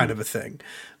there, kind of a thing.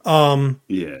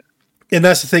 Yeah. And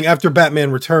that's the thing. After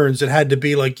Batman Returns, it had to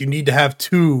be like you need to have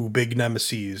two big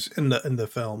nemeses in the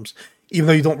films, even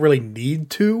though you don't really need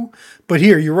to. But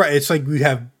here, you're right. It's like we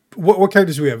have what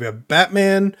characters do we have? We have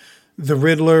Batman, the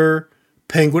Riddler,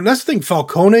 Penguin. That's the thing.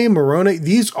 Falcone, Maroni.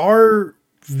 These are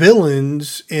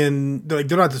villains, and they're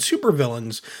not the super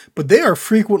villains, but they are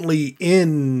frequently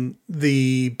in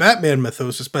the Batman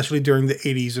mythos, especially during the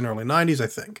 80s and early 90s. I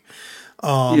think.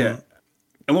 Yeah.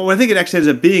 And what I think it actually ends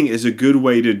up being is a good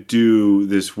way to do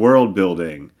this world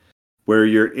building, where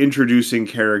you're introducing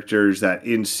characters that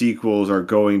in sequels are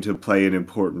going to play an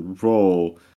important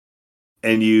role,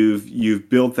 and you've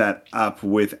built that up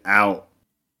without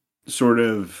sort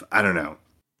of, I don't know.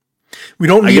 We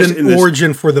don't need an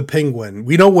origin for the Penguin.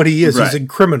 We know what he is. Right. He's a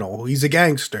criminal. He's a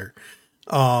gangster.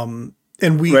 And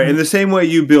right in the same way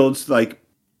you build, like,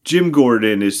 Jim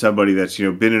Gordon is somebody that's,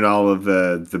 been in all of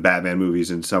the Batman movies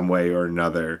in some way or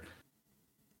another.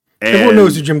 And everyone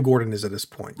knows who Jim Gordon is at this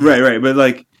point. Right. But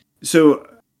like, so,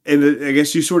 and I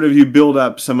guess you build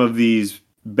up some of these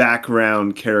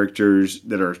background characters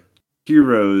that are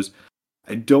heroes.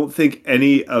 I don't think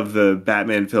any of the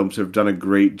Batman films have done a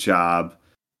great job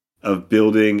of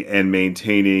building and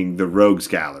maintaining the rogues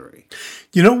gallery.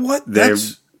 You know what?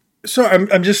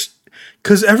 I'm just...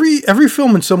 Because every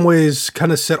film in some ways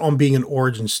kind of set on being an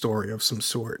origin story of some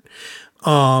sort.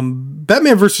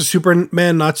 Batman vs.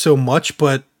 Superman, not so much,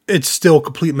 but it's still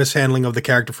complete mishandling of the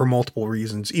character for multiple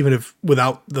reasons, even if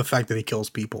without the fact that he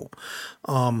kills people.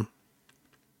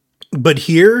 But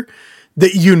here,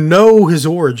 that his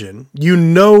origin,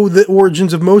 the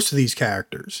origins of most of these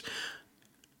characters.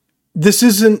 This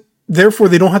isn't, therefore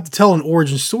they don't have to tell an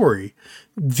origin story.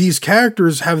 These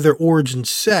characters have their origin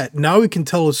set. Now we can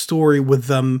tell a story with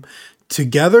them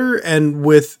together, and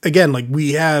with, again, like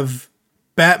we have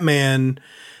Batman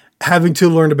having to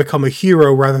learn to become a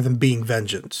hero rather than being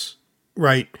vengeance,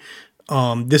 right?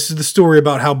 This is the story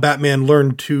about how Batman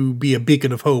learned to be a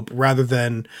beacon of hope rather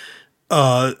than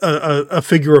a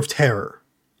figure of terror,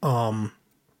 kind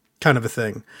of a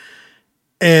thing.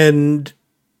 And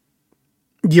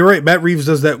you're right, Matt Reeves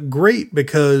does that great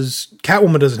because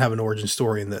Catwoman doesn't have an origin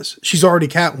story in this. She's already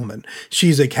Catwoman.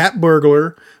 She's a cat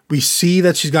burglar. We see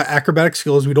that she's got acrobatic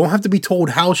skills. We don't have to be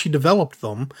told how she developed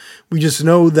them. We just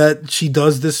know that she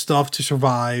does this stuff to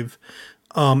survive.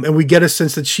 And we get a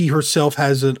sense that she herself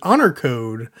has an honor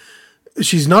code.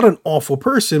 She's not an awful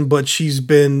person, but she's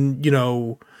been,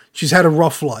 she's had a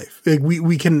rough life. Like,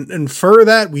 we can infer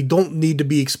that. We don't need to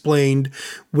be explained.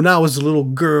 When I was a little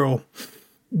girl,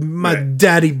 my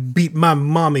daddy beat my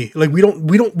mommy. Like, we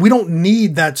don't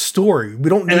need that story. We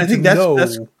don't need and I think to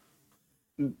know.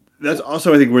 That's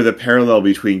also, I think, where the parallel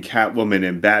between Catwoman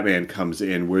and Batman comes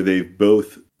in, where they've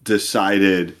both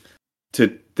decided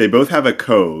they both have a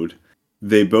code.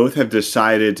 They both have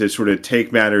decided to sort of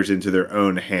take matters into their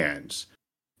own hands.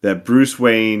 That Bruce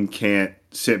Wayne can't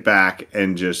sit back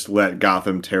and just let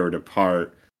Gotham tear it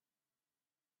apart.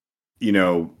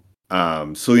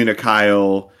 Selina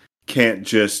Kyle can't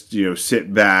just,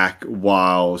 sit back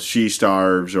while she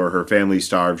starves or her family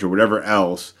starves or whatever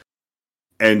else.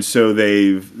 And so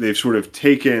they've sort of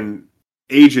taken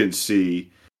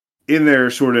agency in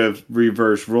their sort of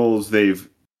reverse roles.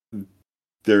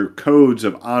 Their codes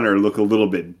of honor look a little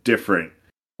bit different,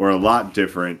 or a lot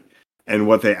different, and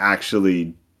what they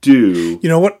actually do. You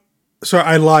know what? Sorry,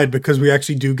 I lied, because we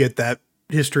actually do get that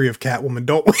history of Catwoman,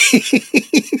 don't we?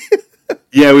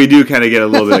 Yeah, we do kind of get a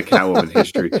little bit of Catwoman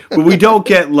history. But we don't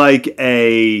get like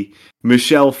a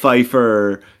Michelle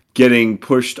Pfeiffer getting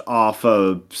pushed off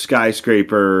a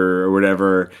skyscraper or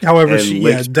whatever. However, and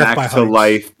licked back to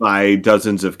life by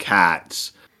dozens of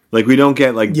cats. Like, we don't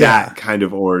get like that kind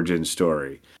of origin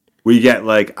story. We get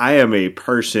like, I am a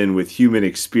person with human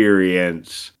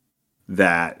experience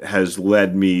that has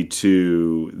led me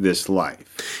to this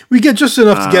life. We get just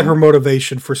enough to get her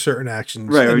motivation for certain actions.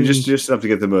 Right, or just enough to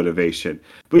get the motivation.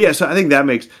 But yeah, so I think that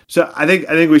makes... So I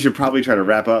think we should probably try to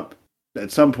wrap up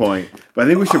at some point. But I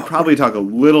think we should probably talk a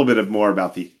little bit more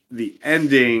about the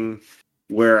ending,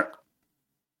 where,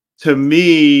 to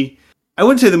me... I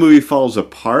wouldn't say the movie falls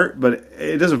apart, but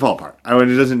it doesn't fall apart. I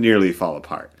mean, it doesn't nearly fall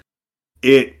apart.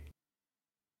 It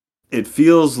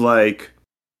feels like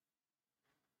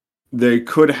they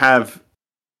could have,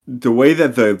 the way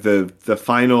that the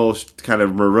final kind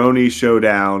of Maroni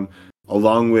showdown,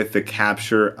 along with the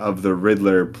capture of the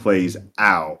Riddler, plays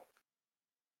out.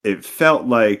 It felt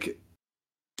like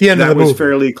the end that of the was movie.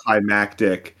 Fairly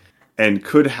climactic, and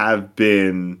could have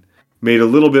been made a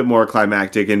little bit more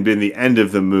climactic and been the end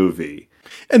of the movie.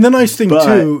 And the nice thing,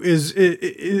 too, is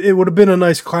it would have been a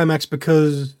nice climax,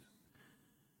 because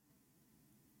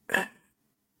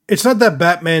it's not that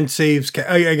Batman saves...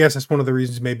 I guess that's one of the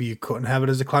reasons maybe you couldn't have it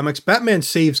as a climax. Batman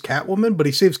saves Catwoman, but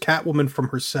he saves Catwoman from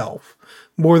herself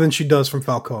more than she does from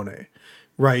Falcone,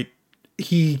 right?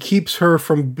 He keeps her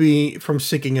from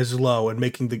sinking as low and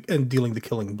dealing the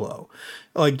killing blow.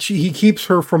 Like, he keeps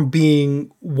her from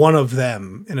being one of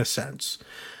them, in a sense.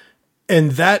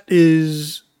 And that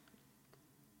is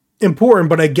important,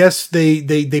 but I guess they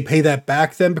pay that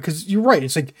back then, because you're right.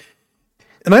 It's like,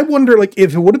 and I wonder, like,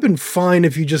 if it would have been fine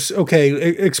if you just,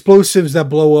 explosives that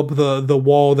blow up the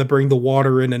wall that bring the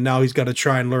water in, and now he's got to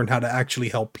try and learn how to actually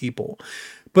help people.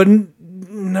 But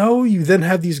no, you then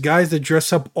have these guys that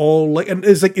dress up all like, and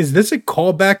it's like, is this a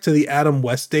callback to the Adam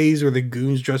West days, where the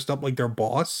goons dressed up like their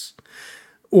boss?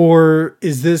 Or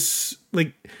is this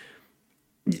like,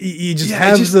 you just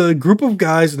have the group of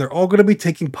guys, and they're all going to be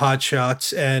taking pot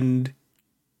shots, and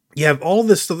you have all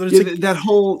this stuff. That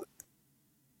whole,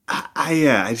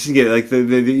 I just didn't get it. Like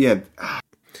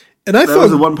and I thought that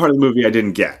was the one part of the movie I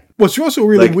didn't get. What's also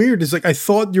really weird is, like, I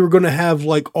thought you were going to have,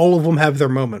 like, all of them have their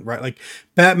moment, right? Like,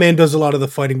 Batman does a lot of the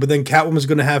fighting, but then Catwoman's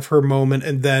going to have her moment,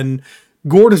 and then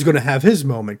Gordon's going to have his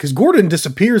moment, because Gordon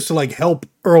disappears to, like, help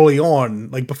early on,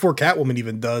 like, before Catwoman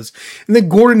even does. And then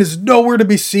Gordon is nowhere to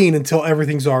be seen until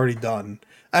everything's already done.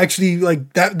 Actually,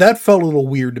 like, that felt a little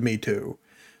weird to me, too.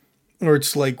 Or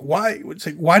it's like, why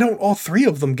don't all three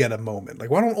of them get a moment? Like,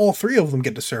 why don't all three of them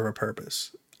get to serve a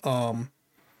purpose?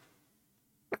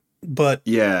 But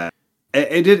yeah,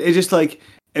 it did. It just like,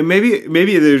 and maybe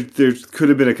there could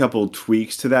have been a couple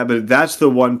tweaks to that, but that's the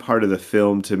one part of the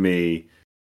film to me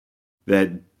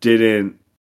that didn't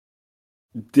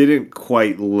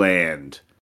quite land.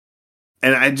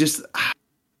 And I just,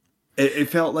 it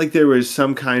felt like there was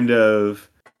some kind of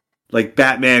like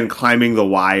Batman climbing the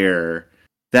wire.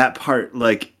 That part,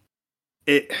 like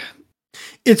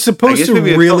it's supposed to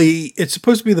really, it's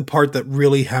supposed to be the part that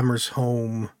really hammers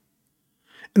home.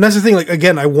 And that's the thing, like,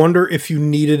 again, I wonder if you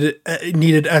needed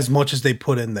as much as they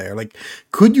put in there. Like,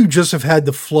 could you just have had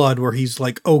the flood where he's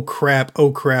like, oh crap,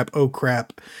 oh crap, oh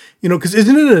crap? You know, because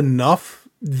isn't it enough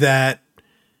that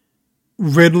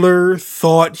Riddler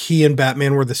thought he and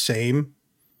Batman were the same?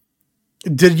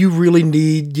 Did you really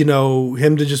need,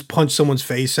 him to just punch someone's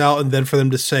face out and then for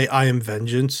them to say, I am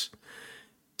vengeance,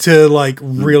 to, like,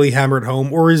 really hammer it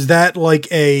home? Or is that like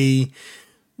a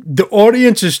The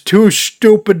audience is too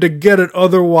stupid to get it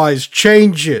otherwise.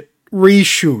 Change it.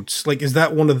 Reshoots. Like, is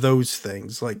that one of those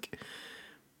things? Like,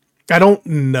 I don't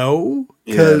know.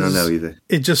 Yeah, I don't know either.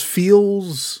 It just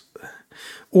feels,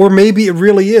 or maybe it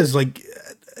really is. Like,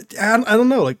 I don't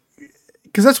know. Like,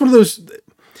 because that's one of those.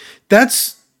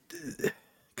 Because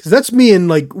that's me in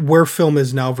like where film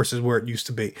is now versus where it used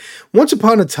to be. Once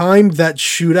upon a time, that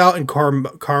shootout in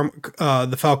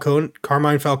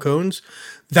Carmine Falcone's,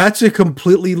 that's a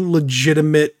completely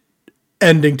legitimate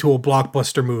ending to a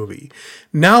blockbuster movie.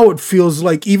 Now it feels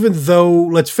like, even though,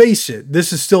 let's face it,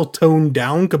 this is still toned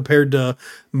down compared to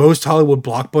most Hollywood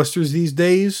blockbusters these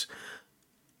days.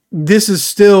 This is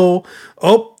still,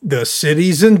 the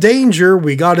city's in danger.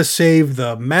 We got to save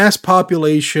the mass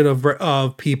population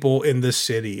of people in this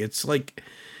city. It's like,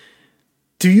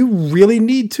 do you really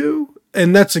need to?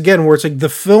 And that's again where it's like the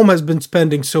film has been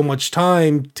spending so much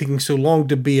time, taking so long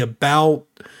to be about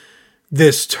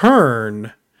this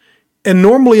turn. And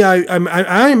normally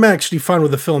I'm actually fine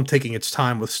with the film taking its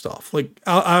time with stuff. Like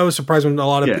I was surprised when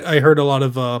I heard a lot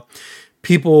of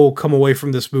people come away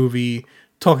from this movie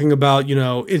talking about,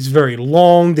 it's very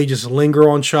long. They just linger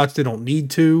on shots they don't need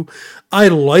to. I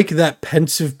like that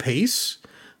pensive pace,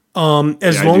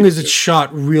 as long as it's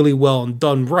shot really well and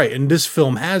done right. And this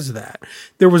film has that.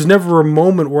 There was never a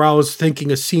moment where I was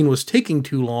thinking a scene was taking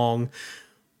too long.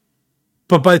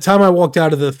 But by the time I walked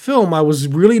out of the film, I was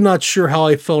really not sure how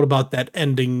I felt about that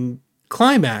ending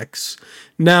climax.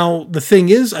 Now, the thing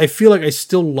is, I feel like I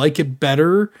still like it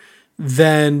better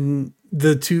than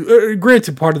the two.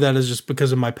 Granted, part of that is just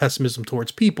because of my pessimism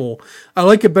towards people. I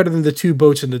like it better than the two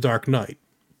boats in The Dark Knight.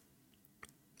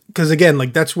 Because again,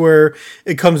 like that's where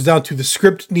it comes down to, the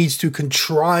script needs to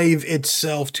contrive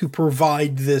itself to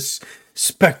provide this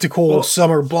spectacle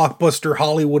summer blockbuster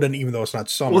Hollywood, and even though it's not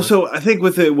summer. Well, so I think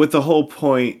with the whole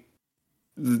point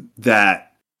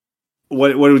that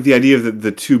what with the idea of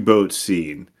the two boats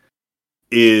scene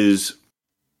is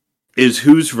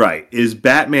who's right? Is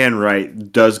Batman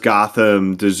right? Does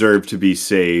Gotham deserve to be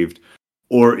saved?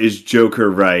 Or is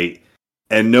Joker right?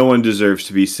 And no one deserves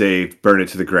to be saved. Burn it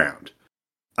to the ground.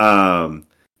 I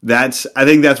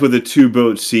think that's what the two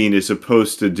boat scene is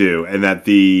supposed to do, and that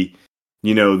the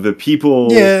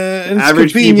people,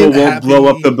 average people won't blow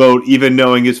up the boat, even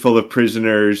knowing it's full of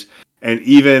prisoners, and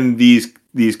even these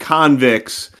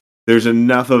convicts. There's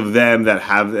enough of them that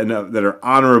have enough, that are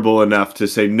honorable enough to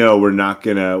say, no,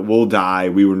 we'll die.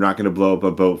 We were not gonna blow up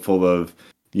a boat full of,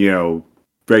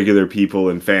 regular people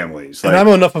and families. And I'm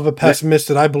enough of a pessimist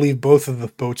that I believe both of the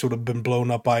boats would have been blown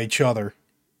up by each other.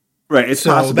 Right, it's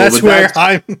possible. That's why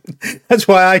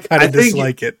I kind of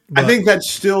dislike it. But I think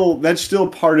that's still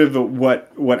part of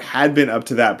what had been up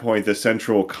to that point the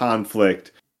central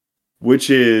conflict, which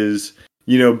is,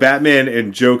 Batman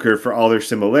and Joker, for all their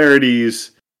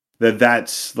similarities,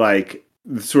 that's like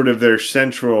sort of their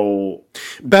central.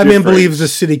 Batman believes the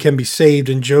city can be saved,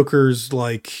 and Joker's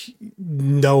like,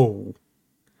 no.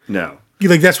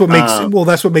 Like that's what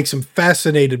makes him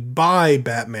fascinated by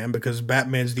Batman, because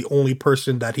Batman's the only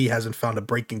person that he hasn't found a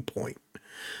breaking point.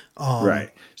 Right.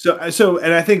 So,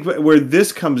 and I think where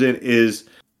this comes in is,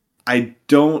 I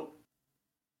don't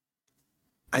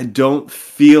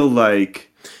feel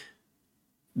like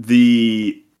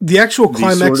the actual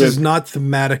climax is not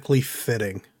thematically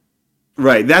fitting.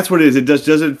 Right, that's what it is. It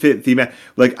doesn't fit thematic.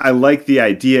 Like, I like the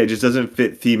idea, it just doesn't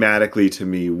fit thematically to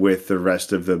me with the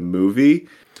rest of the movie.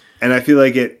 And I feel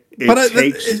like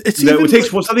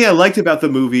something I liked about the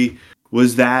movie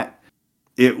was that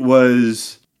it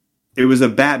was a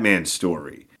Batman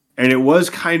story, and it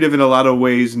was kind of in a lot of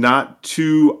ways not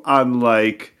too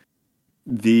unlike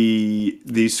the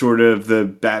sort of the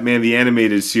Batman the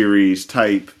Animated Series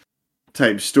type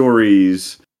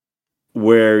stories,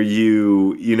 where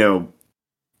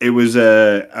it was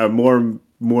a more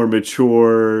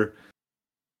mature,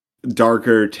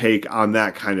 darker take on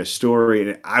that kind of story,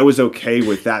 and I was okay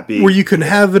with that being where you can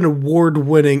have an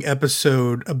award-winning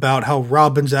episode about how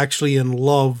Robin's actually in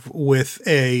love with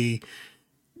a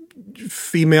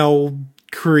female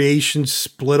creation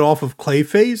split off of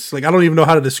Clayface. Like, I don't even know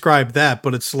how to describe that,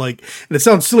 but it's like, and it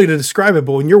sounds silly to describe it,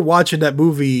 but when you're watching that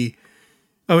movie,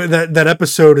 that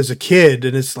episode as a kid,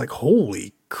 and it's like,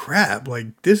 holy crap,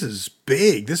 like this is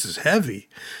big, this is heavy.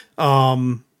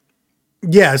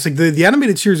 Yeah, it's like the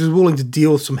animated series is willing to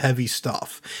deal with some heavy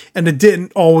stuff, and it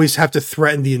didn't always have to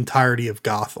threaten the entirety of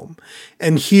Gotham.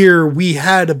 And here we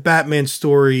had a Batman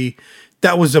story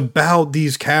that was about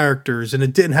these characters, and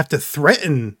it didn't have to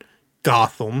threaten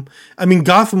Gotham. I mean,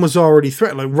 Gotham was already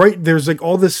threatened. Like, right, there's like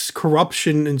all this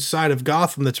corruption inside of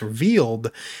Gotham that's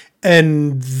revealed,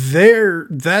 and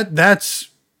that's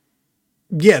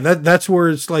yeah, that's where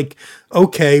it's like,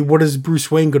 okay, what is Bruce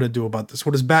Wayne going to do about this?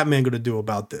 What is Batman going to do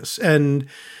about this? And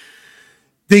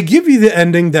they give you the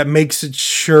ending that makes it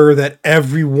sure that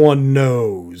everyone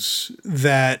knows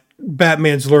that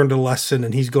Batman's learned a lesson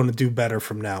and he's going to do better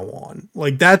from now on.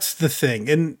 Like, that's the thing.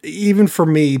 And even for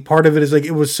me, part of it is like,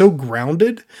 it was so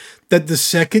grounded that the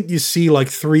second you see like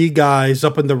three guys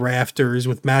up in the rafters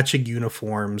with matching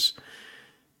uniforms,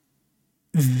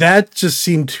 that just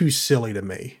seemed too silly to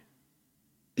me.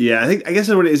 Yeah, I guess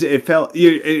what it is. It felt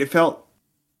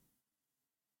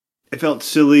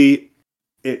silly.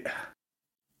 It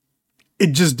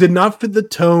just did not fit the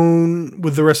tone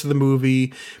with the rest of the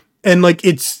movie, and like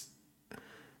it's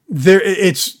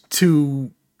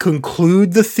to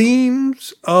conclude the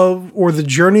themes of or the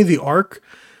journey, the arc,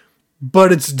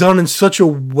 but it's done in such a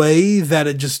way that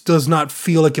it just does not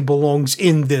feel like it belongs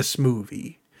in this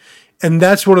movie. And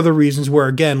that's one of the reasons where,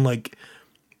 again, like,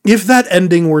 if that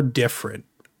ending were different,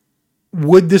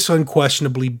 would this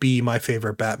unquestionably be my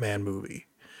favorite Batman movie?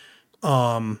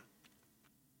 Would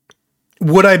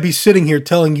I be sitting here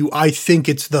telling you I think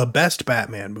it's the best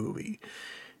Batman movie?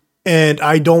 And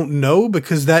I don't know,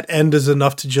 because that end is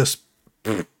enough to just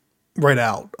right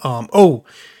out.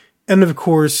 And of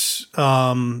course,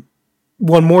 one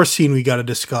more scene we got to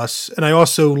discuss. And I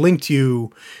also linked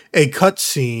you a cut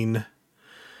scene.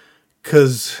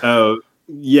 Oh,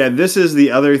 yeah, this is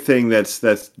the other thing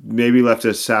that's maybe left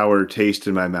a sour taste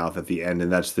in my mouth at the end,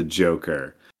 and that's the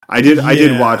Joker. I did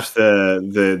watch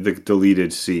the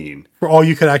deleted scene. For all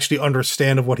you could actually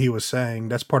understand of what he was saying.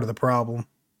 That's part of the problem.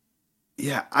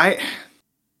 Yeah, I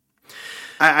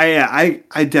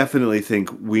definitely think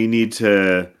we need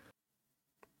to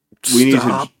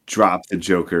drop the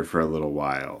Joker for a little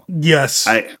while. Yes.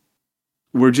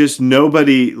 We're just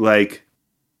nobody like.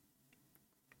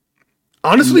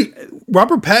 Honestly,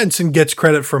 Robert Pattinson gets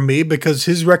credit from me because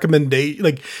his recommendation,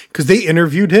 like, because they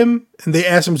interviewed him and they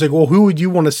asked him, like, well, who would you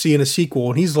want to see in a sequel?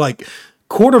 And he's like,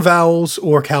 Court of Owls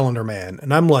or Calendar Man.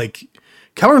 And I'm like,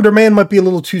 Calendar Man might be a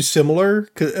little too similar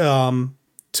to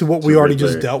what we already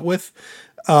just dealt with,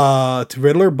 to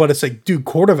Riddler. But it's like, dude,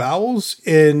 Court of Owls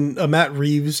in a Matt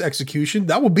Reeves execution,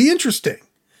 that would be interesting.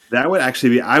 That would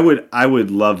actually be, I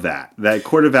would love that. That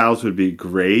Court of Owls would be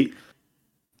great.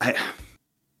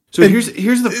 So here's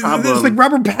the problem. It's like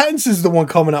Robert Pattinson's the one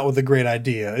coming out with a great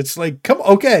idea. It's like,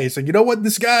 it's like, you know what,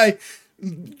 this guy,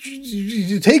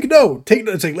 take note.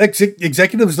 It's like,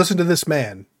 executives, listen to this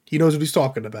man. He knows what he's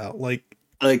talking about.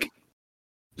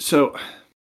 So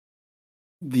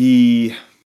I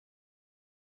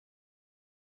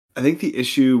think the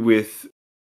issue with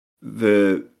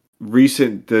the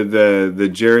recent the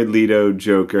Jared Leto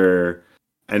Joker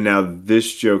and now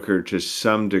this Joker to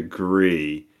some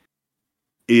degree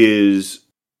is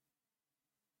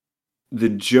the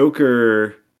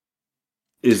Joker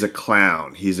is a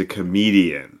clown. He's a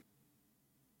comedian.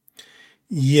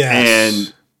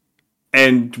 Yes.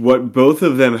 And what both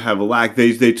of them have lacked,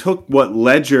 they took what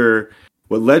Nolan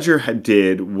and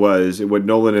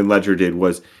Ledger did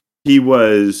was he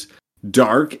was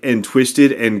dark and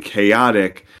twisted and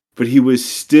chaotic, but he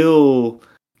still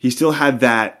had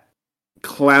that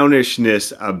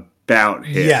clownishness about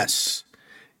him. Yes.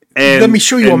 And let me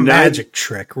show you a magic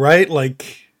trick, right?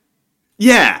 Like,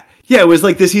 yeah, it was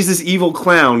like this. He's this evil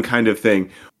clown kind of thing,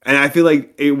 and I feel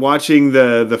like watching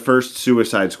the first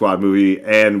Suicide Squad movie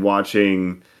and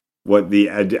watching what the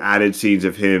added scenes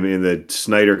of him in the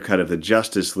Snyder cut of the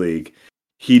Justice League,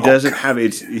 he doesn't have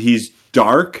it. He's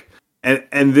dark,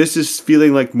 and this is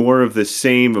feeling like more of the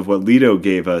same of what Leto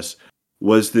gave us.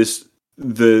 Was this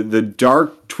the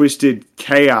dark, twisted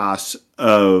chaos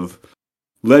of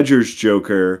Ledger's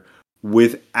Joker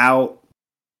without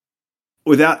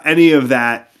any of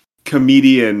that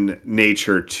comedian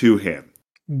nature to him.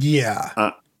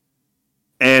 Yeah.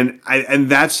 And I think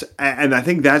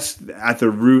that's at the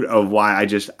root of why I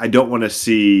don't want to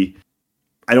see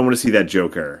that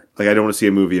Joker. Like, I don't want to see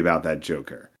a movie about that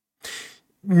Joker.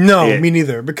 No, me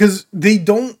neither, because they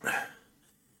don't.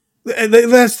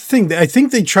 That's the thing. I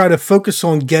think they try to focus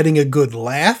on getting a good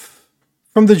laugh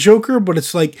from the Joker, but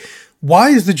it's like, why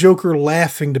is the Joker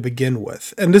laughing to begin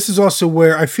with? And this is also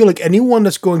where I feel like anyone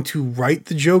that's going to write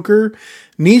the Joker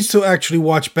needs to actually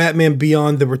watch Batman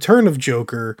Beyond: The Return of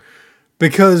Joker,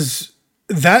 because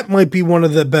that might be one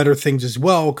of the better things as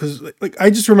well. Because like,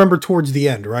 I just remember towards the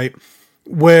end, right,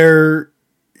 where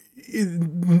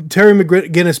Terry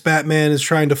McGinnis Batman is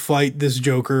trying to fight this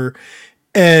Joker,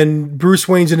 and Bruce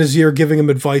Wayne's in his ear giving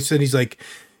him advice, and he's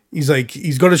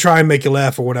going to try and make you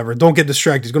laugh or whatever. Don't get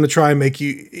distracted. He's going to try and make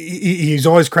you... He's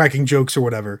always cracking jokes or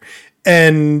whatever.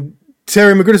 And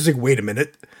Terry McGinnis is like, wait a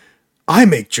minute. I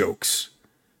make jokes.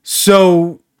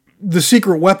 So the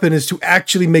secret weapon is to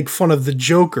actually make fun of the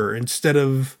Joker instead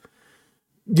of,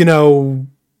 you know,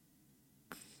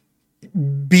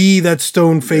 be that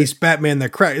stone-faced Batman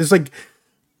that cracks.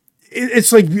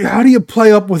 It's like, how do you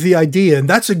play up with the idea? And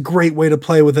that's a great way to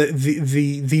play with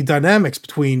the dynamics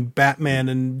between Batman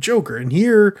and Joker. And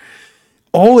here,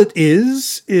 all it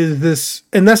is this,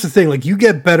 and that's the thing, like, you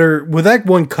get better with that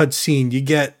one cut scene, you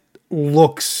get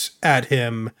looks at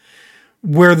him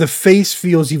where the face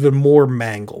feels even more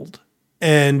mangled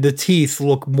and the teeth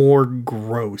look more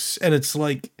gross. And it's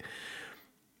like,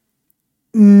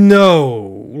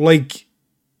 no, like,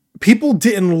 people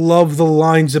didn't love the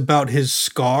lines about his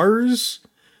scars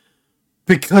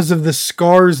because of the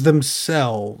scars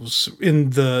themselves in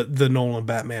the Nolan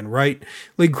Batman, right?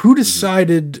 Like, who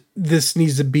decided this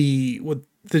needs to be what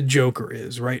the Joker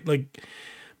is, right? Like,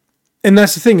 and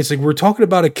that's the thing. It's like, we're talking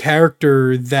about a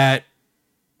character that,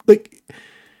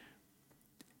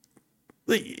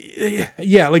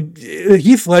 yeah, like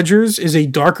Heath Ledger's is a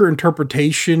darker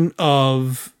interpretation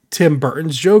of Tim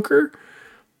Burton's Joker,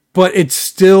 but it's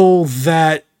still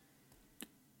that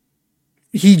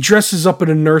he dresses up in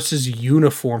a nurse's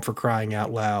uniform, for crying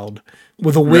out loud,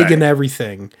 with a wig and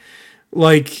everything.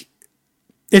 Like,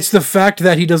 it's the fact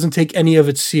that he doesn't take any of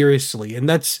it seriously. And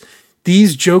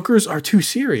these Jokers are too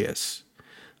serious.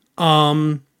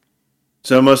 So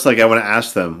almost like I want to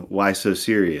ask them, why so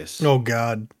serious? Oh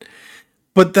God.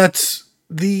 But that's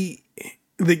they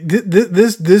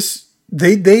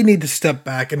need to step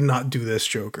back and not do this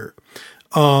Joker.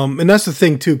 And that's the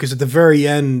thing too, because at the very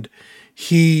end,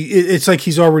 it's like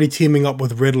he's already teaming up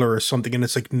with Riddler or something, and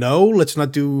it's like, no, let's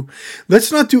not do.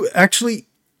 Actually,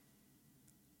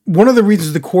 one of the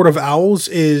reasons the Court of Owls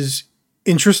is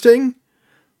interesting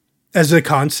as a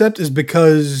concept is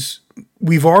because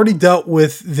we've already dealt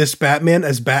with this Batman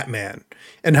as Batman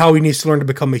and how he needs to learn to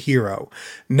become a hero.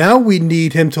 Now we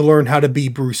need him to learn how to be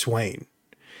Bruce Wayne.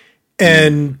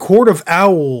 And Court of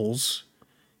Owls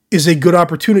is a good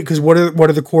opportunity, because what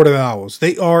are the Court of Owls?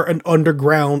 They are an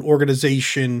underground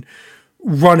organization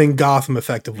running Gotham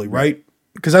effectively, right?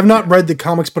 Because I've not read the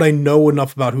comics, but I know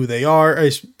enough about who they are.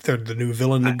 They're the new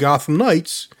villain of Gotham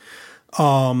Knights.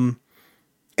 And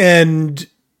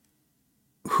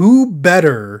who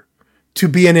better to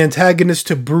be an antagonist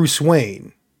to Bruce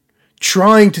Wayne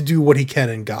trying to do what he can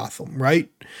in Gotham, right?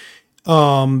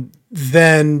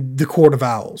 Than the Court of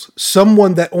Owls.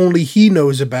 Someone that only he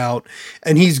knows about,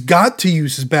 and he's got to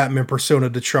use his Batman persona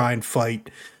to try and fight,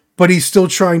 but he's still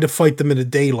trying to fight them in the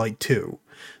daylight too.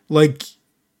 Like,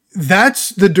 that's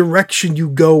the direction you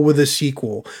go with a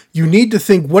sequel. You need to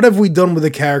think, what have we done with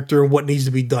the character and what needs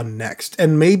to be done next?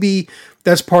 And maybe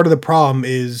that's part of the problem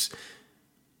is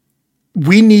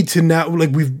we need to now,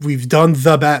 like, we've done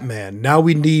the Batman. Now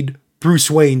we need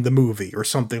Bruce Wayne the movie or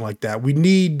something like that. We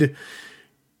need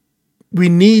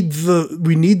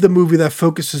the movie that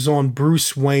focuses on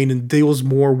Bruce Wayne and deals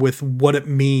more with what it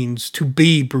means to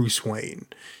be Bruce Wayne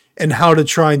and how to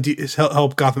try and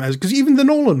help Gotham. Because even the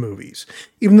Nolan movies,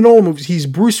 he's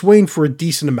Bruce Wayne for a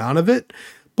decent amount of it,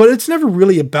 but it's never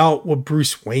really about what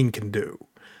Bruce Wayne can do.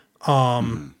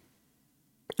 And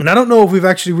I don't know if we've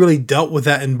actually really dealt with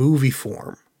that in movie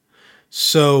form.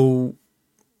 So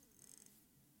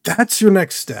that's your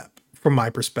next step. From my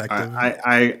perspective,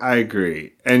 I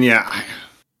agree, and yeah,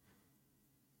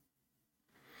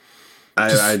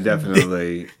 I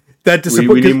definitely that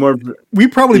we need more. We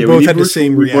probably both had the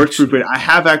same reaction. But I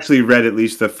have actually read at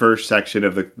least the first section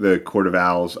of the Court of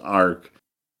Owls arc.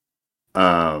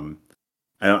 I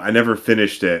never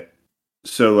finished it,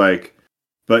 so like,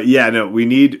 but yeah, no, we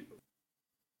need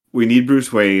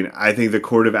Bruce Wayne. I think the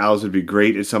Court of Owls would be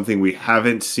great. It's something we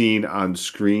haven't seen on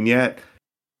screen yet.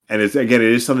 And it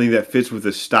is something that fits with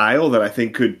the style that I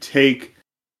think could take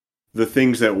the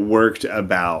things that worked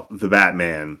about the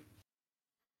Batman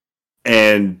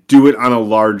and do it on a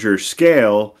larger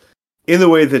scale in the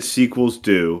way that sequels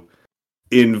do.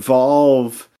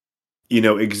 Involve,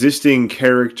 existing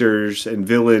characters and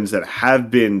villains that have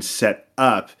been set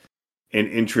up in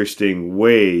interesting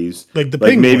ways. Like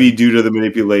maybe due to the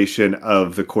manipulation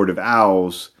of the Court of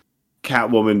Owls,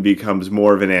 Catwoman becomes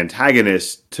more of an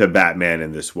antagonist to Batman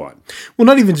in this one. Well,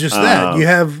 not even just that. You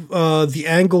have the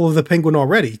angle of the Penguin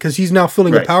already, because he's now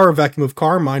filling a power vacuum of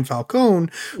Carmine Falcone,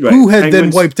 who had then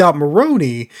wiped out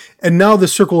Maroni, and now the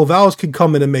Circle of Owls could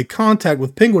come in and make contact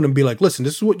with Penguin and be like, listen,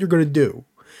 this is what you're going to do.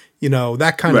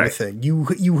 That kind of a thing. You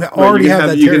already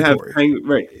have that territory.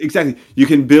 Right, exactly. You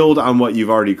can build on what you've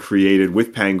already created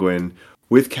with Penguin,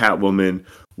 with Catwoman,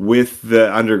 with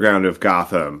the underground of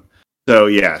Gotham. So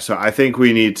I think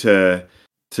we need to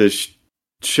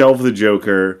shelve the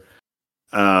Joker.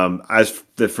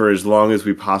 for as long as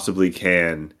we possibly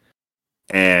can,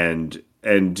 and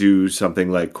do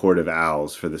something like Court of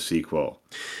Owls for the sequel.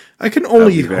 I can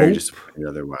only very hope. Disappointed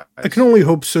otherwise. I can only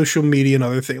hope social media and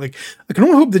other things. Like, I can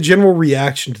only hope the general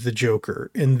reaction to the Joker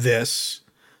in this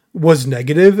was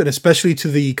negative, and especially to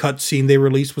the cutscene they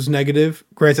released was negative.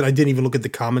 Granted, I didn't even look at the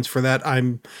comments for that.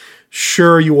 I'm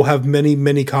sure you will have many,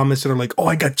 many comments that are like, "Oh,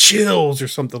 I got chills" or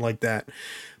something like that.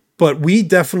 But we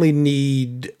definitely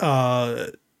need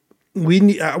we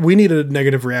need a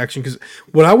negative reaction, because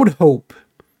what I would hope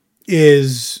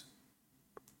is,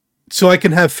 so I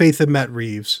can have faith in Matt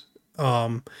Reeves,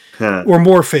 or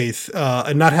more faith,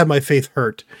 and not have my faith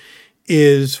hurt,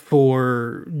 is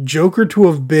for Joker to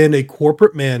have been a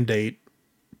corporate mandate,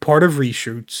 part of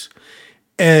reshoots,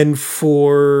 and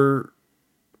for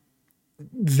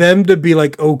them to be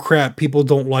like, "Oh crap, people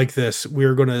don't like this.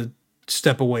 We're going to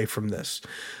step away from this."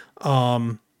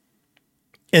 And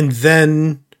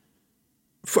then,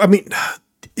 I mean,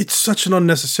 it's such an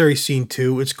unnecessary scene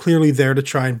too. It's clearly there to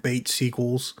try and bait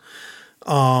sequels,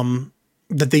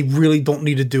 that they really don't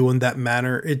need to do in that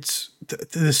manner. It's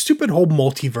the stupid whole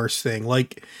multiverse thing.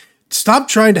 Like, stop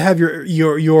trying to have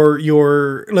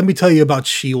your let me tell you about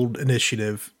SHIELD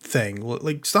initiative thing.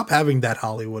 Like, stop having that,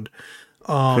 Hollywood.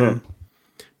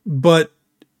 But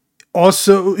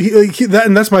also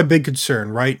that's my big concern,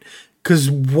 right? Because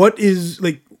what does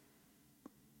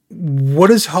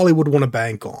Hollywood want to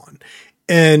bank on?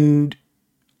 And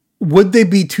would they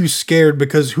be too scared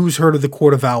because who's heard of the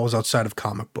Court of Owls outside of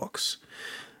comic books?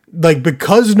 Like,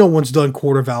 because no one's done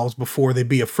Court of Owls before, they'd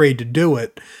be afraid to do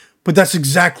it. But that's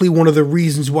exactly one of the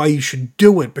reasons why you should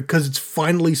do it, because it's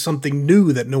finally something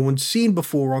new that no one's seen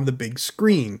before on the big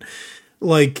screen.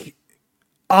 Like,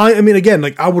 I mean, again,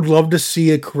 like, I would love to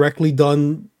see a correctly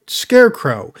done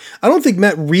Scarecrow. I don't think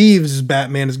Matt Reeves'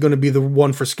 Batman is going to be the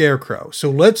one for Scarecrow. So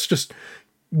let's just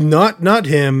not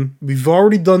him. We've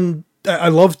already done. I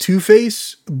love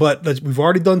Two-Face, but we've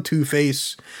already done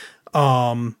Two-Face.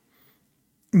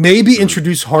 Maybe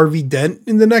introduce Harvey Dent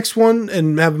in the next one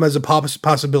and have him as a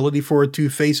possibility for a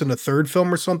Two-Face in a third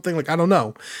film or something. Like, I don't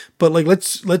know, but like,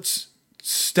 let's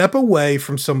step away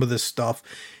from some of this stuff,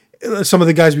 some of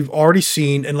the guys we've already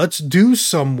seen, and let's do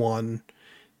someone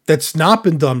that's not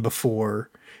been done before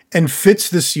and fits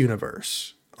this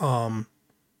universe. And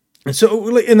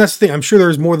so, and that's the thing. I'm sure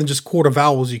there's more than just Court of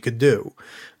Owls you could do.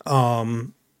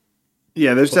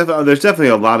 Yeah, there's definitely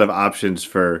a lot of options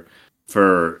for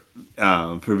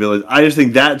villains. I just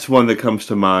think that's one that comes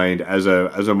to mind as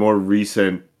a more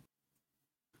recent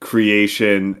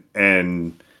creation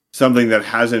and something that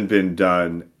hasn't been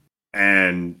done.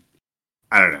 And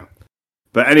I don't know,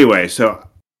 but anyway, so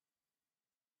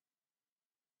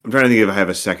I'm trying to think if I have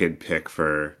a second pick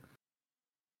for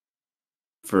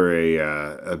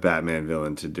a Batman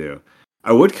villain to do.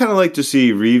 I would kind of like to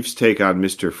see Reeves take on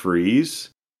Mr. Freeze.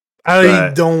 I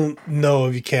don't know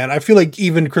if you can. I feel like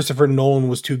even Christopher Nolan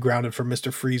was too grounded for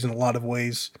Mr. Freeze in a lot of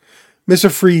ways.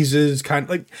 Mr. Freeze is kind of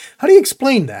like, how do you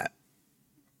explain that?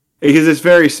 Because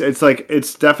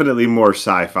it's definitely more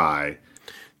sci-fi.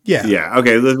 Yeah. Yeah.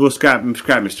 Okay. We'll scrap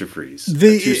Mr. Freeze.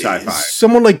 Too sci-fi.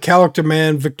 Someone like Character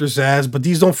Man, Victor Zsasz, but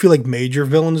these don't feel like major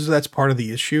villains. That's part of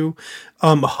the issue.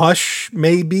 Hush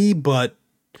maybe, but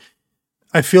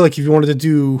I feel like if you wanted to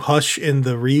do Hush in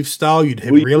the Reeves style, you'd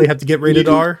really have to get rated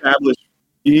R.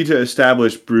 You need to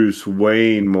establish Bruce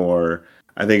Wayne more,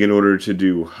 I think, in order to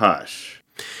do Hush.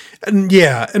 And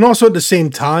yeah, and also at the same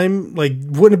time, like,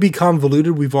 wouldn't it be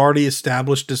convoluted? We've already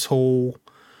established this whole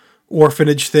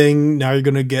orphanage thing. Now you're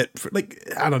going to get, like,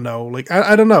 I don't know. Like,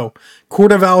 I don't know.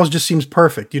 Court of Owls just seems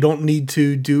perfect. You don't need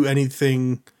to do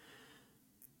anything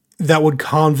that would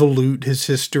convolute his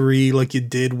history like you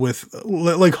did with,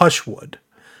 like, Hush would.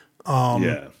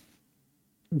 Yeah.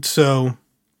 So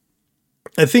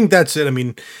I think that's it. I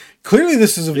mean, clearly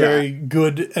this is a very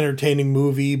good, entertaining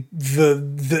movie.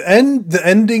 The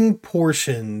ending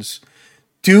portions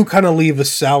do kind of leave a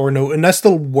sour note, and that's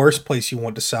the worst place you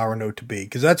want the sour note to be,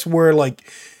 because that's where, like,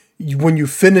 when you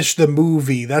finish the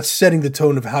movie, that's setting the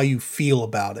tone of how you feel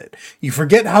about it. You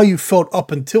forget how you felt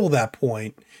up until that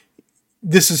point.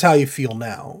 This is how you feel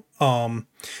now.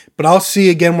 But I'll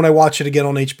see again when I watch it again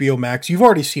on HBO Max. You've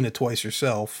already seen it twice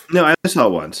yourself. No, I saw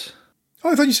it once.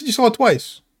 Oh, I thought you said you saw it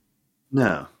twice.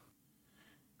 No.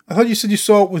 I thought you said you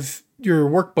saw it with your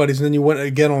work buddies and then you went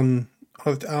again on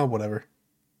whatever.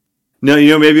 No,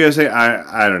 maybe I say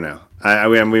I don't know.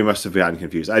 We must have gotten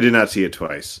confused. I did not see it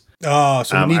twice. Oh,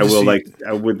 so we need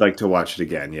I would like to watch it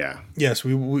again. Yeah. Yes,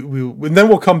 we and then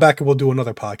we'll come back and we'll do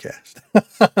another podcast.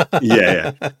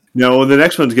 Yeah. No, well, the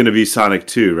next one's going to be Sonic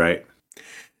 2, right?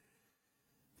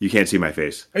 You can't see my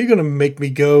face. Are you going to make me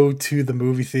go to the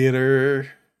movie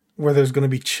theater where there's going to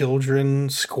be children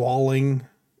squalling?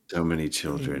 So many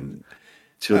children.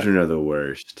 Children are the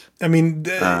worst. I mean,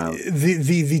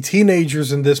 the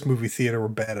teenagers in this movie theater were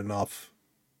bad enough.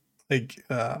 Like,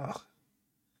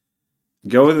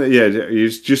 you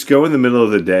just go in the middle of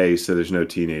the day so there's no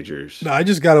teenagers. No, I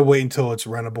just gotta wait until it's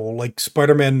rentable. Like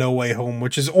Spider-Man No Way Home,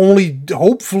 which is only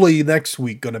hopefully next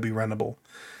week gonna be rentable.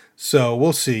 So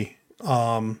we'll see.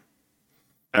 All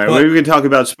right, maybe we can talk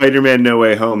about Spider-Man No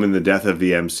Way Home and the death of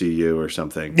the MCU or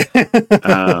something.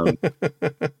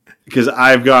 Because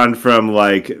I've gone from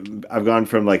like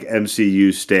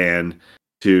MCU stan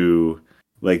to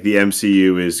like the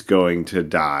MCU is going to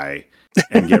die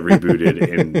and get rebooted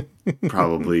in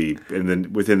probably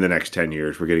within the next 10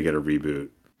 years. We're gonna get a reboot.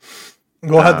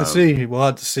 We'll have to see. We'll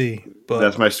have to see. But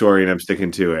that's my story, and I'm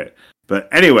sticking to it. But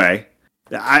anyway,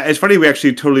 it's funny we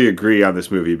actually totally agree on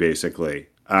this movie. Basically,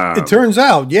 it turns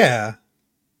out, yeah.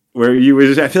 I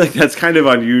feel like that's kind of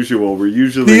unusual. We're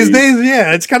usually these days,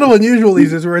 yeah, it's kind of unusual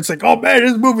these days where it's like, oh man,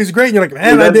 this movie's great. And you're like,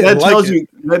 man, I didn't like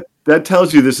it. That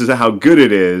tells you this is how good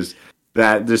it is.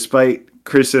 That despite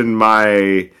Chris and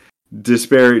my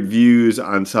disparate views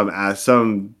on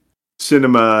some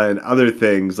cinema and other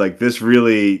things, like this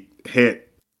really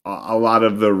hit a lot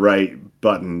of the right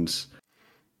buttons.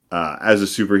 As a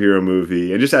superhero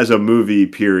movie and just as a movie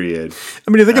period.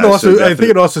 I mean, I think it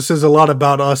also says a lot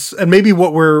about us and maybe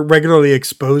what we're regularly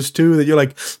exposed to, that you're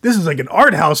like, this is like an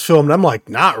art house film. And I'm like,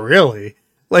 not really.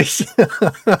 Like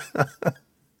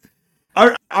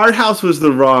art house was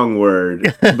the wrong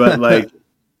word, but like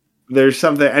there's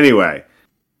something anyway.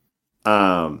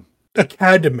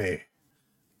 Academy.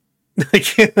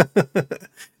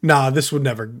 Nah, this would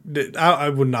never. I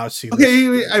would not see this.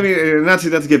 Okay, I mean, not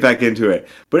to get back into it,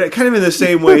 but kind of in the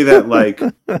same way that like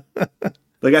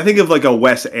I think of like a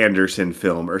Wes Anderson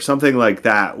film or something like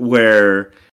that,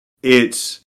 where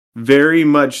it's very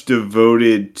much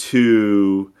devoted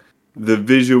to the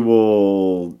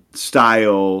visual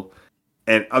style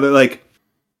and other like.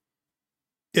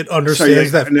 It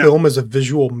understands that film as a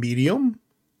visual medium.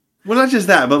 Well, not just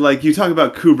that, but like you talk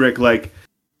about Kubrick,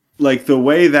 like the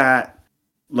way that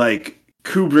like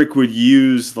Kubrick would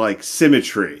use like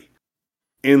symmetry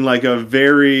in like a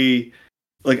very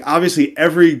like obviously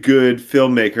every good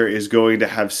filmmaker is going to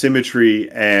have symmetry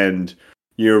and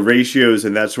ratios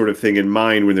and that sort of thing in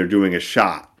mind when they're doing a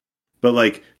shot. But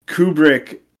like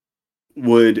Kubrick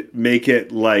would make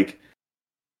it like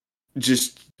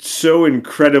just so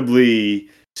incredibly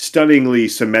stunningly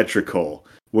symmetrical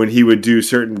when he would do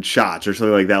certain shots or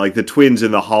something like that, like the twins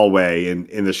in the hallway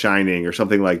in The Shining or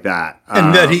something like that.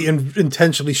 And that he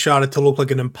intentionally shot it to look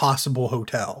like an impossible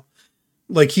hotel.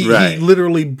 Like he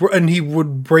literally, and he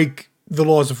would break the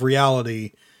laws of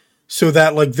reality so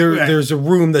that like there's a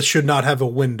room that should not have a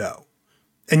window.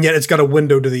 And yet it's got a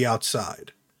window to the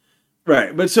outside.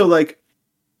 Right. But so like,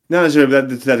 not necessarily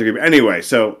that's a good, anyway,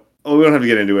 so we don't have to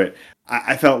get into it.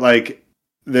 I felt like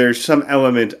there's some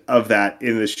element of that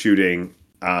in the shooting.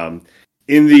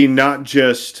 In the not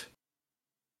just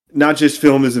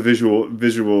film as a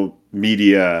visual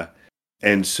media,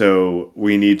 and so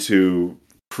we need to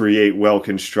create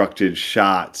well-constructed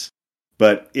shots,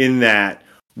 but in that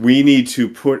we need to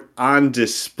put on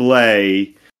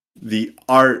display the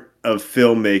art of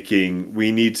filmmaking.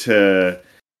 We need to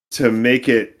make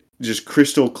it just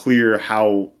crystal clear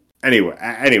how.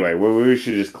 Anyway, we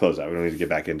should just close out. We don't need to get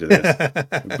back into this.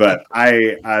 But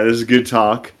this is good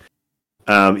talk.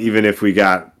 Even if we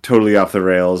got totally off the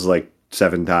rails like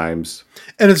 7 times.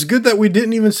 And it's good that we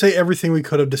didn't even say everything we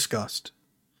could have discussed.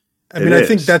 I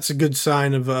think that's a good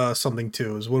sign of something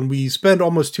too, is when we spend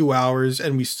almost 2 hours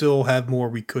and we still have more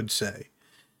we could say.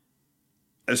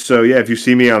 So yeah, if you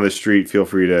see me on the street, feel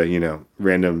free to,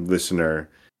 random listener,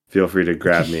 feel free to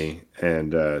grab me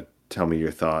and tell me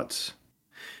your thoughts.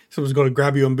 Someone's going to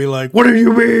grab you and be like, "What do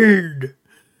you mean?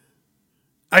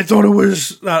 I thought it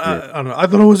was, I don't know. I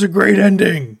thought it was a great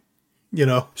ending."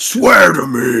 Swear to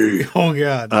me. Oh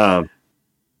God.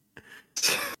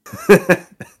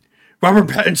 Robert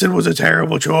Pattinson was a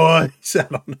terrible choice. I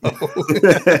don't know.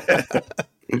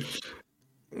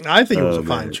 I think it was a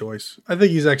fine choice. I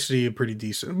think he's actually pretty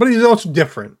decent, but he's also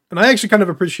different. And I actually kind of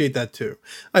appreciate that too.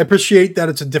 I appreciate that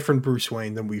it's a different Bruce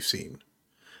Wayne than we've seen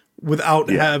without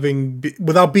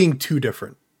being too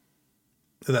different.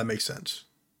 If that makes sense.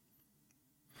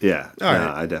 Yeah. All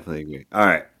right. I definitely agree. All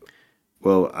right.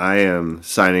 Well, I am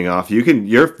signing off.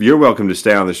 You're welcome to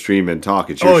stay on the stream and talk.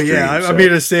 It's your stream. I'm here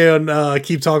to stay on.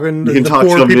 Keep talking. You can talk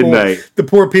till midnight. The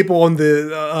poor people on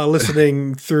the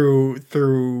listening through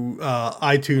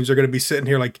iTunes are going to be sitting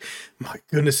here like, my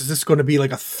goodness, is this going to be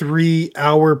like a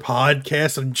 3-hour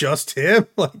podcast of just him?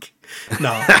 Like,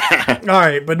 no. All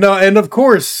right, but no, and of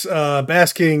course,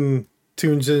 Basking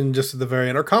tunes in just at the very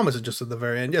end. Our comments are just at the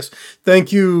very end. Yes,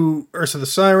 thank you, Ursa the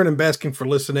Siren and Basking, for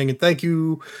listening, and thank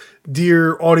you,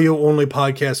 dear audio-only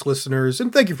podcast listeners,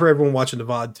 and thank you for everyone watching the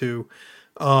VOD too,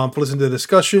 for listening to the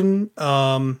discussion.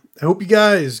 I hope you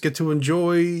guys get to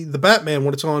enjoy The Batman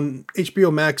when it's on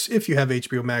HBO Max, if you have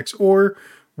HBO Max, or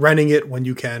renting it when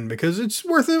you can, because it's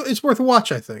worth it. It's worth a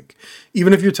watch, I think.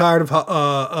 Even if you're tired of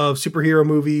superhero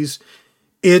movies,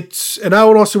 and I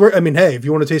would also, I mean, hey, if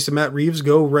you want to taste of Matt Reeves,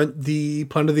 go rent the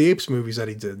Planet of the Apes movies that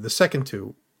he did, the second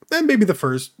two, and maybe the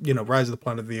first, Rise of the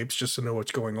Planet of the Apes, just to know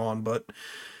what's going on. But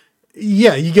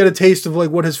yeah, you get a taste of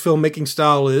like what his filmmaking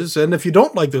style is, and if you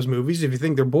don't like those movies, if you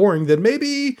think they're boring, then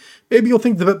maybe you'll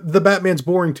think the Batman's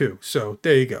boring too. So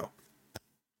there you go.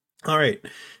 All right,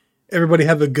 everybody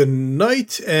have a good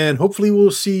night, and hopefully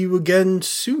we'll see you again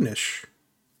soonish.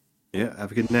 Yeah,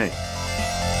 have a good night.